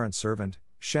her parent servant,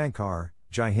 Shankar,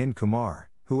 Jaihind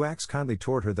Kumar, who acts kindly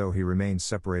toward her though he remains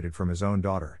separated from his own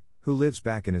daughter, who lives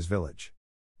back in his village.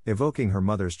 Evoking her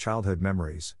mother's childhood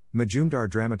memories, Majumdar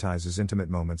dramatizes intimate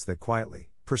moments that quietly,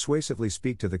 persuasively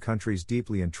speak to the country's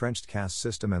deeply entrenched caste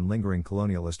system and lingering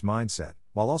colonialist mindset,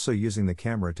 while also using the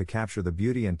camera to capture the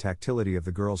beauty and tactility of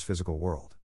the girl's physical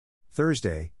world.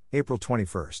 Thursday, April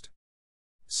 21.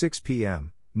 6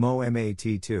 p.m.,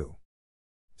 MoMAT2.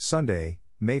 Sunday,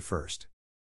 May 1.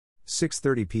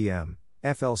 6:30 p.m.,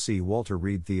 FLC Walter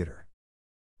Reed Theatre.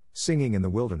 Singing in the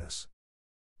Wilderness.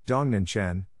 Dongnan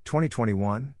Chen,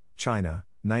 2021, China,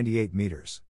 98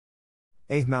 meters.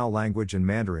 Ahmau language and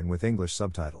Mandarin with English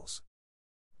subtitles.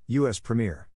 U.S.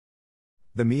 premiere.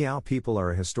 The Miao people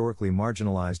are a historically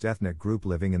marginalized ethnic group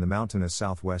living in the mountainous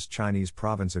southwest Chinese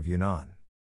province of Yunnan.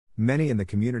 Many in the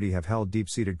community have held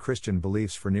deep-seated Christian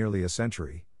beliefs for nearly a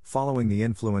century, following the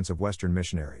influence of Western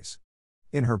missionaries.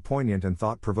 In her poignant and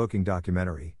thought-provoking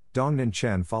documentary, Dongnan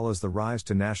Chen follows the rise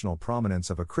to national prominence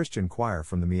of a Christian choir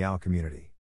from the Miao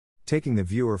community. Taking the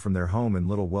viewer from their home in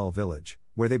Little Well Village,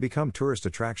 where they become tourist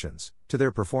attractions, to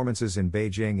their performances in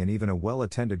Beijing and even a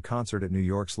well-attended concert at New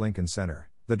York's Lincoln Center,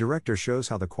 the director shows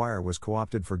how the choir was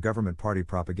co-opted for government party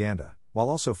propaganda, while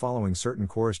also following certain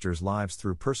choristers' lives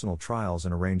through personal trials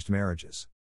and arranged marriages.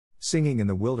 Singing in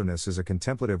the Wilderness is a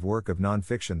contemplative work of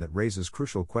non-fiction that raises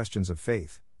crucial questions of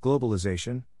faith,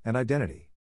 globalization, and identity.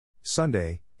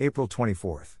 Sunday, April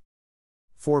 24.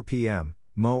 4 p.m.,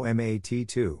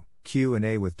 MoMAT2,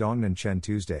 Q&A with Dongnan Chen.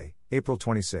 Tuesday, April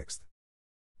 26.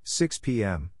 6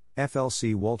 p.m.,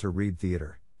 FLC Walter Reed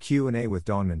Theater, Q&A with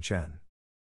Dongnan Chen.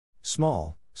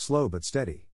 Small, slow but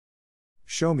steady.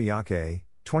 Sho Miyake,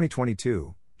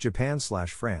 2022,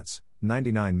 Japan/France,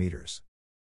 99 meters.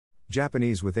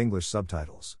 Japanese with English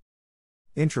subtitles.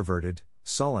 Introverted,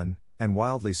 sullen, and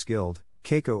wildly skilled,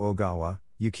 Keiko Ogawa,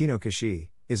 Yukino Kishi,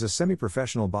 is a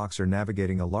semi-professional boxer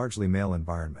navigating a largely male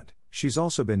environment. She's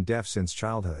also been deaf since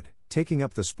childhood, taking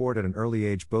up the sport at an early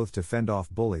age both to fend off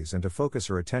bullies and to focus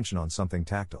her attention on something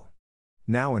tactile.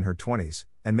 Now in her 20s,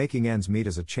 and making ends meet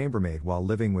as a chambermaid while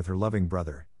living with her loving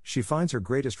brother, she finds her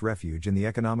greatest refuge in the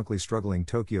economically struggling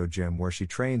Tokyo gym where she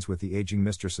trains with the aging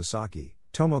Mr. Sasaki,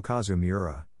 Tomokazu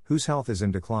Miura, whose health is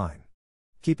in decline.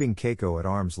 Keeping Keiko at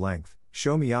arm's length,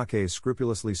 Sho Miyake's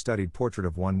scrupulously studied portrait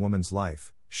of one woman's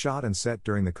life, shot and set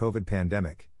during the COVID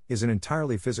pandemic, is an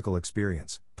entirely physical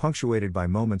experience, punctuated by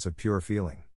moments of pure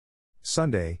feeling.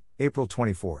 Sunday, April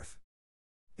 24.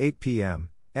 8 p.m.,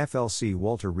 FLC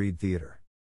Walter Reed Theater.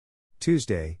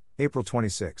 Tuesday, April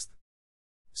 26.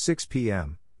 6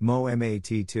 p.m.,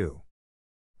 MoMAT2.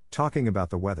 Talking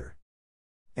about the weather.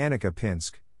 Annika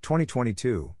Pinsk,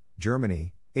 2022,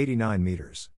 Germany, 89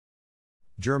 meters.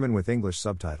 German with English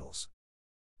subtitles.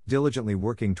 Diligently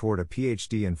working toward a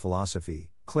PhD in philosophy,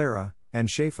 Clara,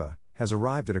 and Schaefer, has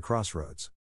arrived at a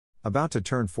crossroads. About to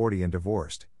turn 40 and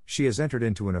divorced, she has entered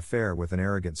into an affair with an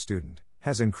arrogant student,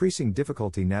 has increasing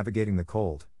difficulty navigating the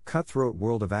cold, cutthroat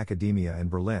world of academia in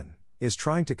Berlin, is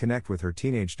trying to connect with her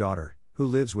teenage daughter, who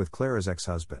lives with Clara's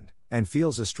ex-husband, and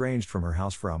feels estranged from her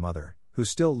Hausfrau mother, who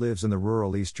still lives in the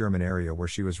rural East German area where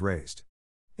she was raised.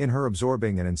 In her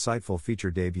absorbing and insightful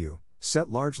feature debut,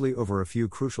 set largely over a few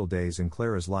crucial days in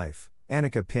Clara's life,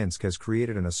 Annika Pinsk has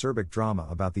created an acerbic drama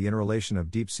about the interrelation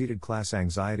of deep-seated class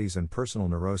anxieties and personal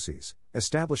neuroses,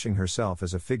 establishing herself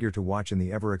as a figure to watch in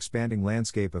the ever-expanding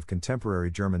landscape of contemporary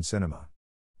German cinema.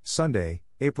 Sunday,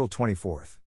 April 24.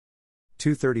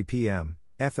 2:30 p.m.,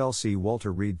 FLC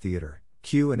Walter Reed Theater,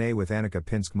 Q&A with Annika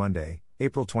Pinsk. Monday,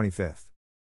 April 25.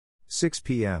 6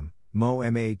 p.m.,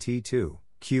 MoMAT2,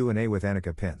 Q&A with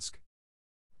Annika Pinsk.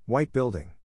 White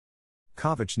Building.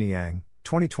 Kavach Niang,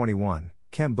 2021,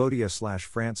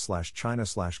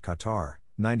 Cambodia/France/China/Qatar,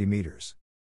 90 meters.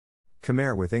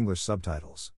 Khmer with English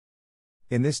subtitles.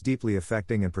 In this deeply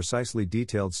affecting and precisely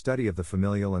detailed study of the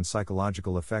familial and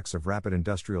psychological effects of rapid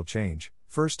industrial change,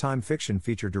 first-time fiction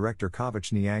feature director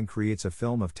Kavach Niang creates a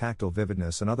film of tactile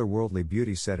vividness and otherworldly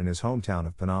beauty set in his hometown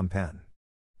of Phnom Penh.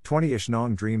 20-ish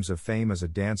Nong dreams of fame as a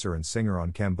dancer and singer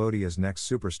on Cambodia's next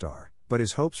superstar, but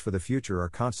his hopes for the future are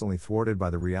constantly thwarted by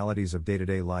the realities of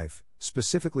day-to-day life,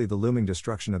 specifically the looming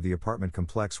destruction of the apartment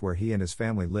complex where he and his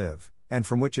family live, and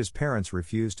from which his parents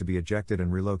refuse to be ejected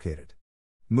and relocated.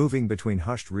 Moving between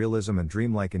hushed realism and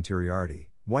dreamlike interiority,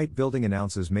 White Building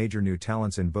announces major new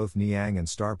talents in both Niang and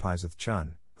star Paisith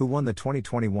Chun, who won the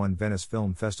 2021 Venice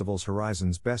Film Festival's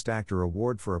Horizons Best Actor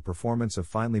Award for a performance of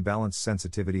finely balanced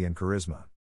sensitivity and charisma.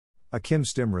 A Kim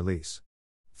Stim release.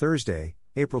 Thursday,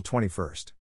 April 21.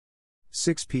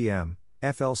 6 p.m.,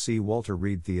 FLC Walter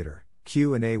Reed Theater,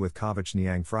 Q&A with Kavach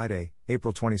Niang. Friday,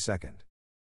 April 22.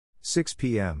 6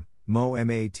 p.m.,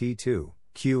 MoMAT2,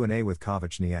 Q&A with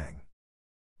Kavach Niang.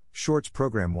 Shorts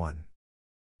Program 1.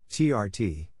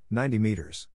 TRT, 90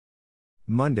 meters.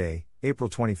 Monday, April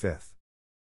 25.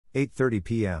 8:30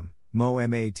 p.m.,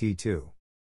 MoMAT2.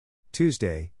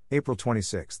 Tuesday, April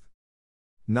 26.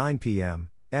 9 p.m.,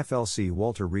 FLC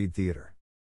Walter Reed Theater.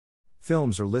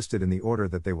 Films are listed in the order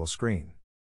that they will screen.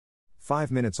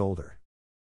 5 minutes older.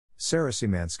 Sarah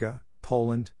Szymanska,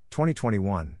 Poland,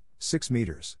 2021, 6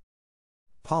 meters.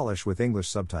 Polish with English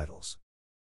subtitles.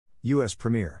 U.S.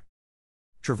 premiere.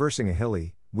 Traversing a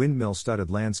hilly, windmill-studded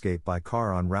landscape by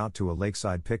car en route to a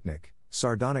lakeside picnic,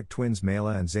 sardonic twins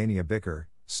Mela and Zania bicker,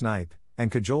 snipe,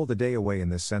 and cajole the day away in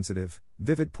this sensitive,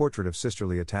 vivid portrait of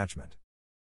sisterly attachment.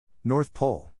 North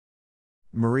Pole.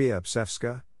 Maria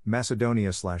Psevska,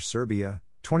 Macedonia/Serbia,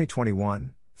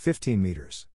 2021, 15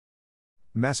 meters.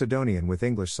 Macedonian with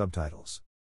English subtitles.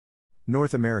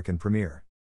 North American premiere.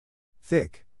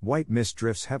 Thick, white mist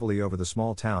drifts heavily over the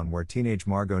small town where teenage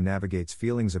Margot navigates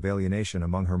feelings of alienation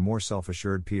among her more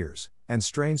self-assured peers, and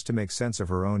strains to make sense of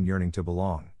her own yearning to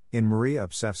belong, in Maria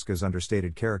Psevska's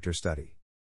understated character study.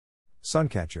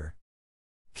 Suncatcher.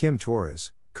 Kim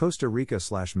Torres, Costa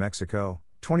Rica/Mexico,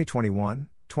 2021,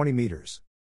 20 meters.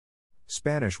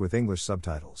 Spanish with English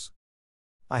subtitles.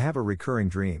 I have a recurring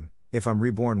dream, if I'm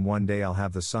reborn one day I'll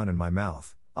have the sun in my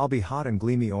mouth, I'll be hot and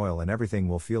gleamy oil and everything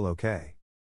will feel okay.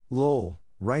 Lol,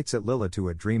 writes at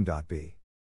lila2@dream.b.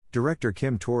 Director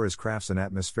Kim Torres crafts an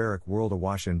atmospheric world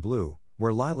awash in blue,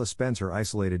 where Lila spends her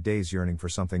isolated days yearning for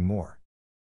something more.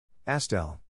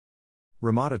 Astel.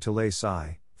 Ramada Tillé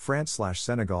Sai,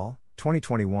 France/Senegal,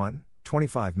 2021,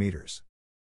 25 meters.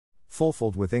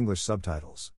 Fulfilled with English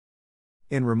subtitles.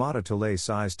 In Ramada Tillé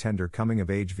Sai's tender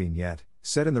coming-of-age vignette,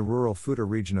 set in the rural Fouta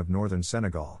region of northern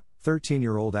Senegal,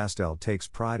 13-year-old Astel takes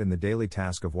pride in the daily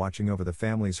task of watching over the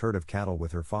family's herd of cattle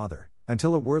with her father,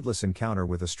 until a wordless encounter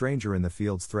with a stranger in the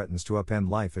fields threatens to upend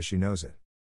life as she knows it.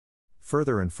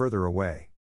 Further and further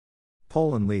away.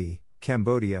 Polan Lee,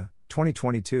 Cambodia,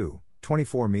 2022,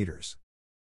 24 meters.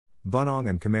 Bunong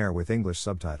and Khmer with English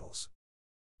subtitles.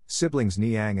 Siblings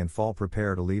Niang and Fall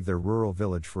prepare to leave their rural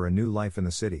village for a new life in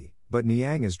the city, but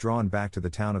Niang is drawn back to the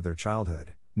town of their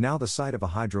childhood, now the site of a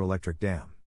hydroelectric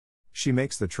dam. She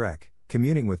makes the trek,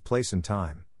 communing with place and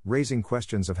time, raising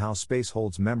questions of how space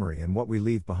holds memory and what we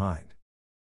leave behind.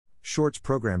 Shorts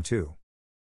Program 2.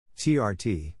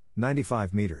 TRT,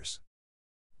 95 meters.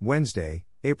 Wednesday,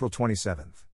 April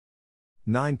 27th.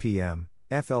 9 p.m.,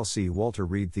 FLC Walter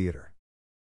Reed Theatre.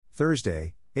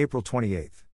 Thursday, April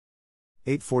 28th.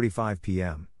 8:45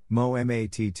 p.m.,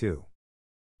 MoMAT2.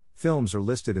 Films are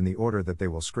listed in the order that they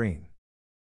will screen.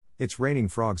 It's Raining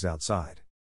Frogs Outside.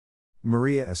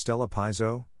 Maria Estela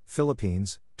Paizo,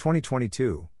 Philippines,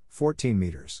 2022, 14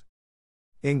 meters.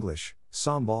 English,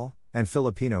 Sambal, and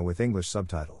Filipino with English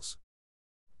subtitles.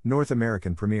 North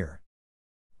American premiere.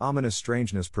 Ominous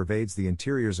strangeness pervades the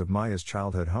interiors of Maya's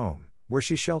childhood home, where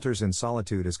she shelters in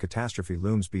solitude as catastrophe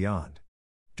looms beyond.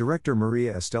 Director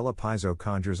Maria Estela Paizo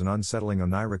conjures an unsettling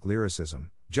oniric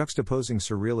lyricism, juxtaposing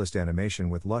surrealist animation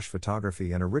with lush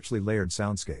photography and a richly layered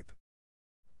soundscape.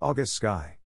 August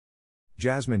Sky.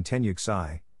 Jasmine Tenyuk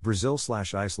Sai,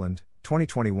 Brazil/Iceland,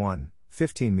 2021,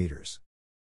 15 meters.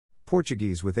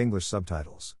 Portuguese with English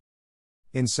subtitles.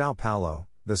 In Sao Paulo,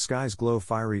 the skies glow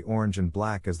fiery orange and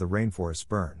black as the rainforests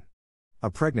burn. A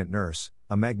pregnant nurse,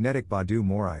 a magnetic Badu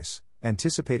Morais,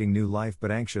 anticipating new life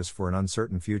but anxious for an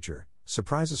uncertain future,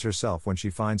 surprises herself when she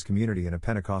finds community in a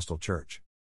Pentecostal church.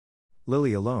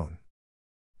 Lily Alone.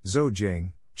 Zhou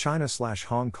Jing,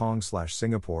 China/Hong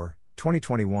Kong/Singapore,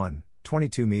 2021,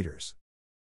 22 meters.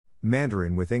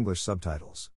 Mandarin with English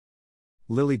subtitles.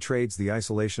 Lily trades the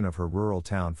isolation of her rural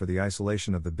town for the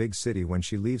isolation of the big city when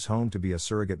she leaves home to be a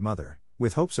surrogate mother,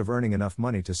 with hopes of earning enough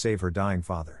money to save her dying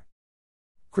father.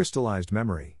 Crystallized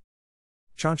Memory.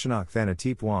 Chanchanok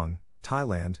Thanatipwang,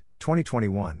 Thailand,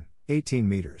 2021, 18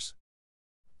 meters.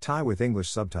 Thai with English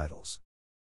subtitles.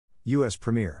 U.S.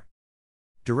 premiere.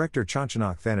 Director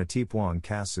Chanchanok Thanatipwang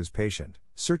casts his patient,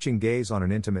 searching gaze on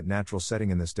an intimate natural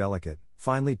setting in this delicate,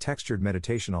 finely textured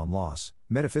meditation on loss,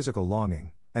 metaphysical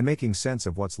longing, and making sense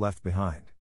of what's left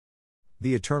behind.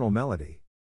 The Eternal Melody.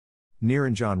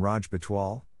 Niranjan Raj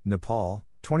Batwal, Nepal,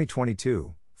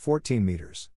 2022, 14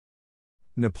 meters.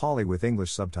 Nepali with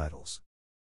English subtitles.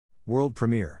 World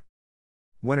premiere.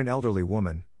 When an elderly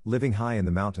woman, living high in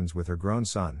the mountains with her grown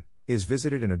son, is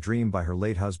visited in a dream by her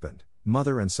late husband,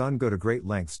 mother and son go to great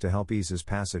lengths to help ease his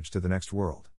passage to the next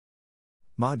world.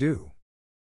 Madhu.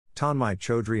 Tanmay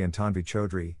Chaudhary and Tanvi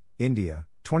Chaudhary, India,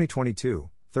 2022,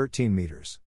 13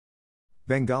 meters.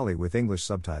 Bengali with English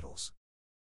subtitles.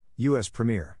 U.S.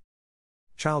 premiere.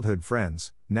 Childhood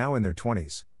friends, now in their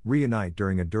 20s, reunite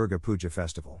during a Durga Puja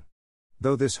festival.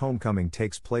 Though this homecoming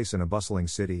takes place in a bustling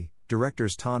city,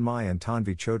 directors Tanmay and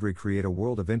Tanvi Chaudhary create a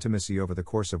world of intimacy over the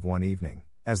course of one evening,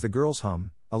 as the girls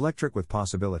hum, electric with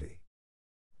possibility.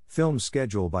 Film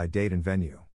schedule by date and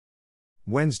venue.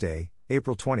 Wednesday,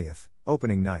 April 20th,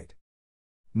 opening night.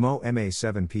 MoMA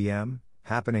 7 p.m.,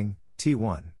 happening,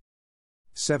 T1.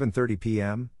 7:30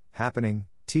 p.m., happening,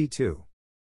 T2.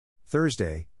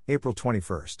 Thursday, April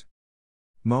 21st.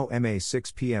 MoMA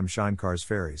 6 p.m. Shinekars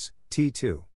Ferries,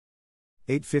 T2.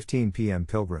 8:15 p.m.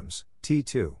 Pilgrims,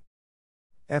 T2.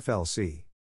 FLC.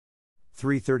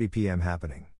 3:30 p.m.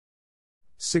 happening.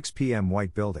 6 p.m.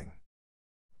 White Building.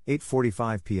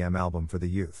 8:45 p.m. Album for the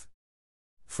Youth.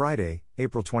 Friday,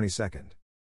 April 22nd.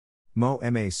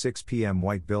 MoMA 6 p.m.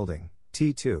 White Building,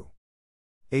 T2.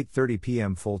 8:30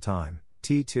 p.m. Full Time,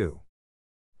 T2.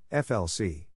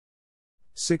 FLC.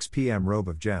 6 p.m. Robe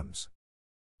of Gems.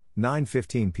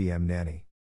 9:15 p.m. Nanny.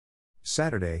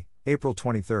 Saturday, April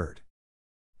 23rd.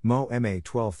 MoMA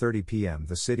 12:30 p.m.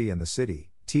 The City and the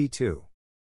City, T2.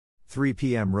 3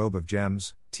 p.m. Robe of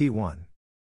Gems, T1.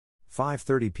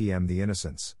 5:30 p.m. The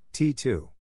Innocents, T2.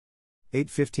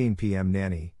 8:15 p.m.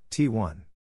 Nanny, T1.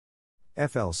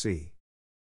 FLC.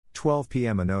 12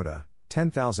 p.m. Anoda,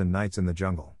 10,000 Nights in the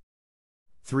Jungle.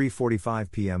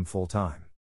 3:45 p.m. Full Time.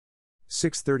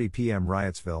 6:30 p.m.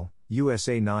 Riotsville,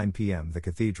 USA. 9 p.m. The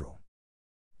Cathedral.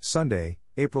 Sunday,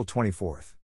 April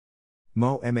 24th.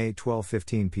 MoMA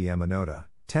 12:15 p.m. Anoda,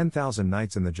 10,000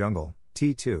 Nights in the Jungle,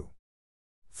 T2.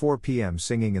 4 p.m.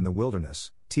 Singing in the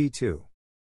Wilderness, T2.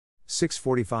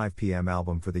 6:45 p.m.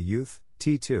 Album for the Youth,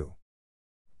 T2.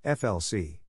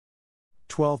 FLC.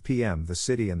 12 p.m. The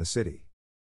City and the City.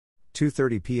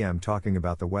 2:30 p.m. Talking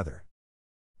About the Weather.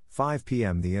 5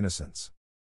 p.m. The Innocents.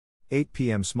 8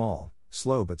 p.m. Small,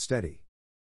 Slow but Steady.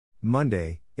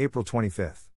 Monday, April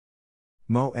 25th.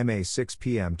 MA 6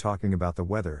 p.m. Talking About the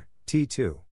Weather,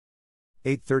 T2.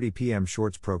 8:30 p.m.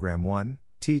 Shorts Program 1,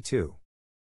 T2.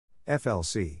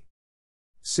 FLC.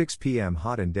 6 p.m.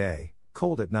 Hot in Day,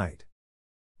 Cold at Night.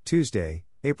 Tuesday,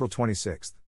 April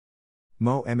 26th.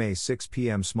 MA 6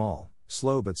 p.m. Small,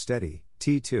 Slow but Steady,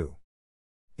 T2.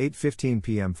 8:15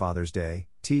 p.m. Father's Day,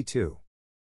 T2.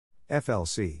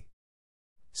 FLC.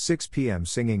 6 p.m.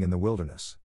 Singing in the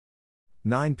Wilderness.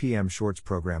 9 p.m. Shorts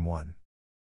Program 1.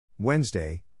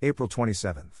 Wednesday, April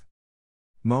 27th.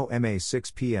 MA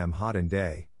 6 p.m. Hot in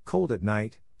Day, Cold at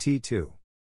Night, T2.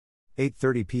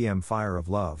 8:30 p.m. Fire of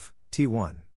Love,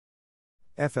 T1.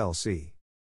 FLC.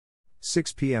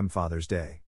 6 p.m. Father's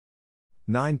Day.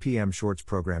 9 p.m. Shorts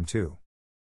Program 2.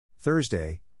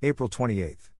 Thursday, April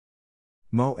 28th.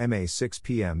 MA 6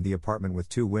 p.m. The Apartment with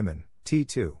Two Women,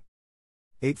 T2.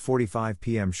 8:45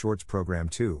 p.m. Shorts Program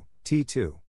 2,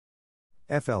 T2.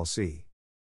 FLC.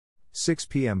 6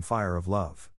 p.m. Fire of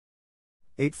Love.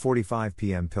 8:45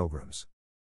 p.m. Pilgrims.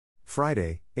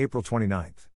 Friday, April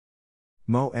 29th.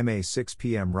 MA 6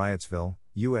 p.m. Riotsville,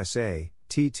 USA,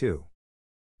 T2.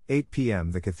 8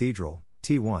 p.m. The Cathedral,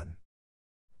 T1.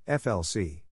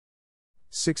 FLC.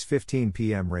 6:15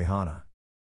 p.m. Rehana.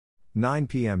 9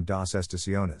 p.m. Dos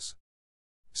Estaciones.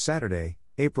 Saturday,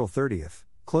 April 30th,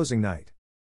 Closing Night.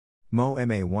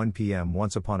 MA 1 p.m.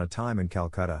 Once Upon a Time in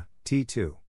Calcutta,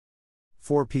 T2.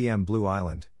 4 p.m. Blue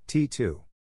Island, T2.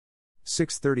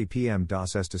 6:30 p.m.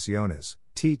 Dos Estaciones,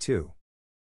 T2.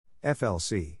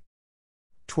 FLC.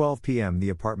 12 p.m. The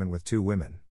Apartment with Two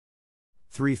Women.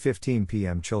 3:15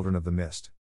 p.m. Children of the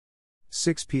Mist.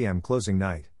 6 p.m. Closing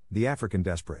Night, The African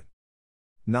Desperate.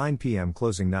 9 p.m.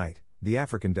 Closing Night, The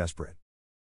African Desperate.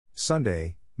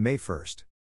 Sunday, May 1st.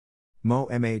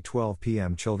 MA 12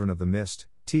 p.m. Children of the Mist,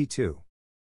 T2.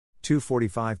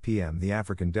 2:45 p.m. The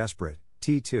African Desperate,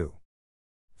 T2.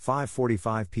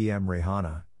 5:45 p.m.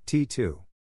 Rehana, T2.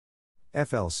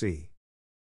 FLC.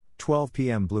 12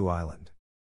 p.m. Blue Island.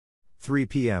 3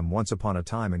 p.m. Once Upon a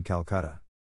Time in Calcutta.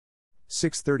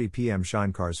 6:30 p.m.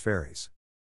 Shinekars Ferries.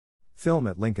 Film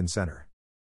at Lincoln Center.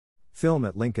 Film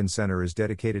at Lincoln Center is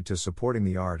dedicated to supporting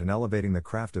the art and elevating the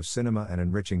craft of cinema and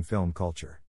enriching film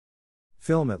culture.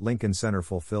 Film at Lincoln Center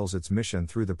fulfills its mission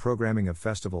through the programming of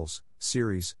festivals,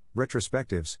 series,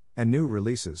 retrospectives, and new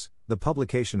releases, the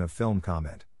publication of film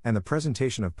comment, and the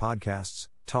presentation of podcasts,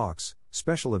 talks,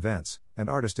 special events, and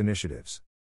artist initiatives.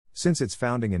 Since its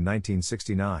founding in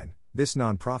 1969, this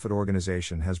nonprofit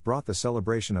organization has brought the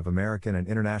celebration of American and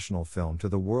international film to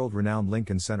the world-renowned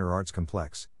Lincoln Center Arts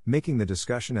Complex, making the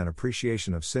discussion and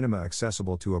appreciation of cinema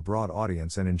accessible to a broad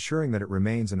audience and ensuring that it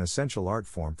remains an essential art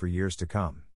form for years to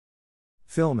come.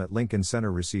 Film at Lincoln Center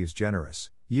receives generous,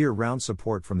 year-round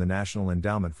support from the National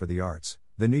Endowment for the Arts,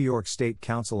 the New York State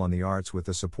Council on the Arts with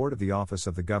the support of the Office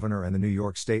of the Governor and the New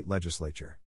York State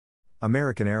Legislature.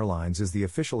 American Airlines is the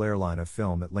official airline of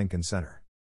Film at Lincoln Center.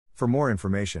 For more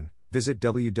information, visit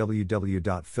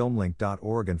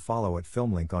www.filmlink.org and follow at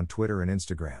Filmlink on Twitter and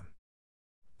Instagram.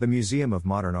 The Museum of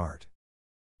Modern Art.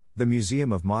 The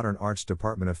Museum of Modern Art's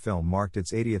Department of Film marked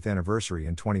its 80th anniversary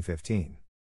in 2015.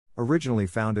 Originally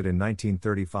founded in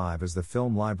 1935 as the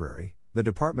Film Library, the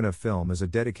Department of Film is a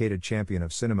dedicated champion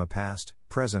of cinema past,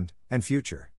 present, and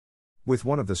future. With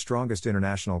one of the strongest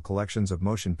international collections of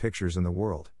motion pictures in the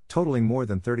world, totaling more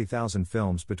than 30,000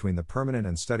 films between the permanent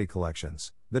and study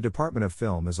collections, the Department of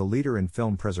Film is a leader in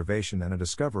film preservation and a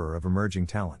discoverer of emerging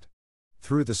talent.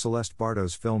 Through the Celeste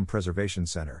Bartos Film Preservation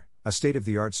Center, a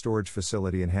state-of-the-art storage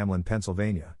facility in Hamlin,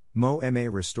 Pennsylvania, MA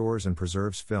restores and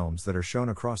preserves films that are shown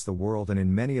across the world and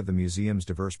in many of the museum's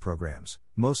diverse programs,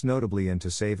 most notably in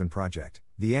To Save and Project,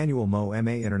 the annual MA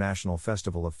International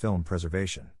Festival of Film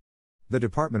Preservation. The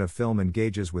Department of Film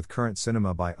engages with current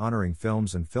cinema by honoring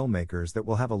films and filmmakers that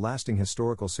will have a lasting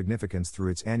historical significance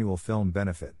through its annual Film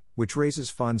Benefit, which raises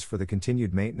funds for the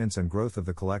continued maintenance and growth of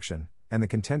the collection, and the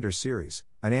Contenders Series,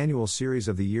 an annual series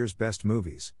of the year's best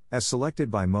movies, as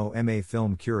selected by MA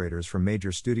film curators from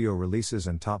major studio releases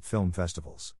and top film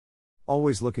festivals.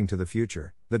 Always looking to the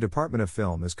future, the Department of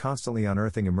Film is constantly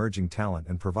unearthing emerging talent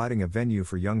and providing a venue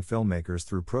for young filmmakers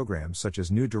through programs such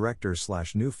as New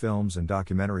Directors/New Films and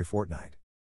Documentary Fortnight.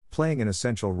 Playing an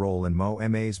essential role in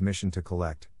MA's mission to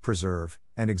collect, preserve,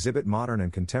 and exhibit modern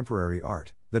and contemporary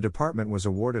art, the department was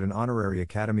awarded an Honorary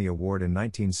Academy Award in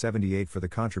 1978 for the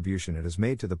contribution it has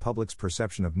made to the public's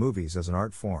perception of movies as an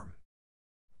art form.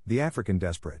 The African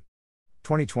Desperate.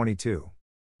 2022.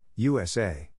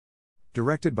 USA.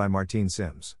 Directed by Martine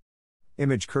Sims.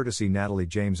 Image courtesy Natalie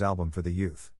James Album for the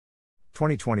Youth.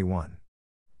 2021.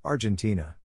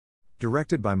 Argentina.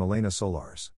 Directed by Milena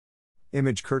Solars.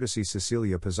 Image courtesy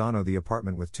Cecilia Pisano The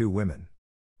Apartment with Two Women.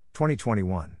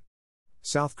 2021.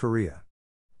 South Korea.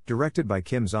 Directed by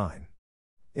Kim Zine.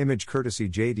 Image courtesy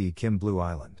JD Kim Blue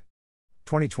Island.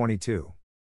 2022.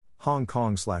 Hong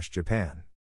Kong/Japan.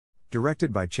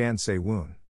 Directed by Chan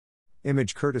Se-woon.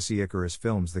 Image courtesy Icarus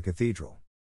Films The Cathedral.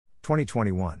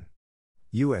 2021.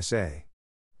 USA.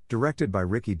 Directed by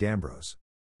Ricky D'Ambrose.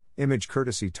 Image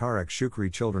courtesy Tarek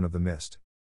Shukri Children of the Mist.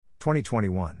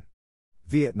 2021.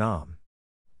 Vietnam.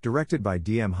 Directed by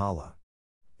DM Hala.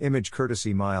 Image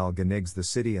courtesy Maël Ganig's The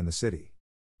City and the City.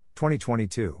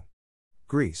 2022.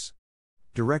 Greece.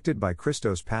 Directed by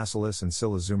Christos Passilis and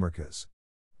Scylla Zoumerkas.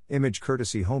 Image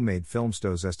courtesy Homemade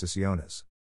Filmstos Estaciones.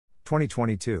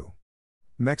 2022.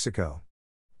 Mexico.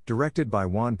 Directed by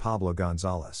Juan Pablo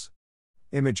Gonzalez.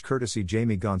 Image courtesy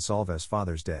Jamie Gonsalves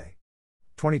Father's Day.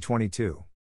 2022.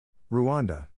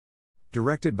 Rwanda.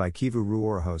 Directed by Kivu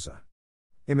Ruorohoza.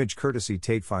 Image courtesy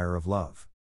Tate Fire of Love.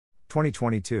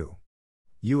 2022.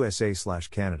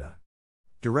 USA/Canada.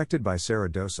 Directed by Sarah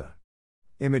Dosa.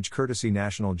 Image courtesy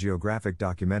National Geographic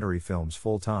Documentary Films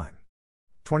Full Time.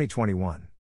 2021.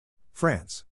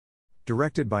 France.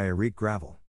 Directed by Eric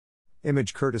Gravel.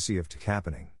 Image courtesy of TK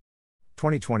Happening.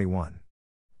 2021.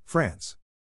 France.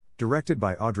 Directed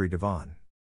by Audrey Devon.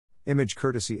 Image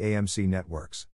courtesy AMC Networks.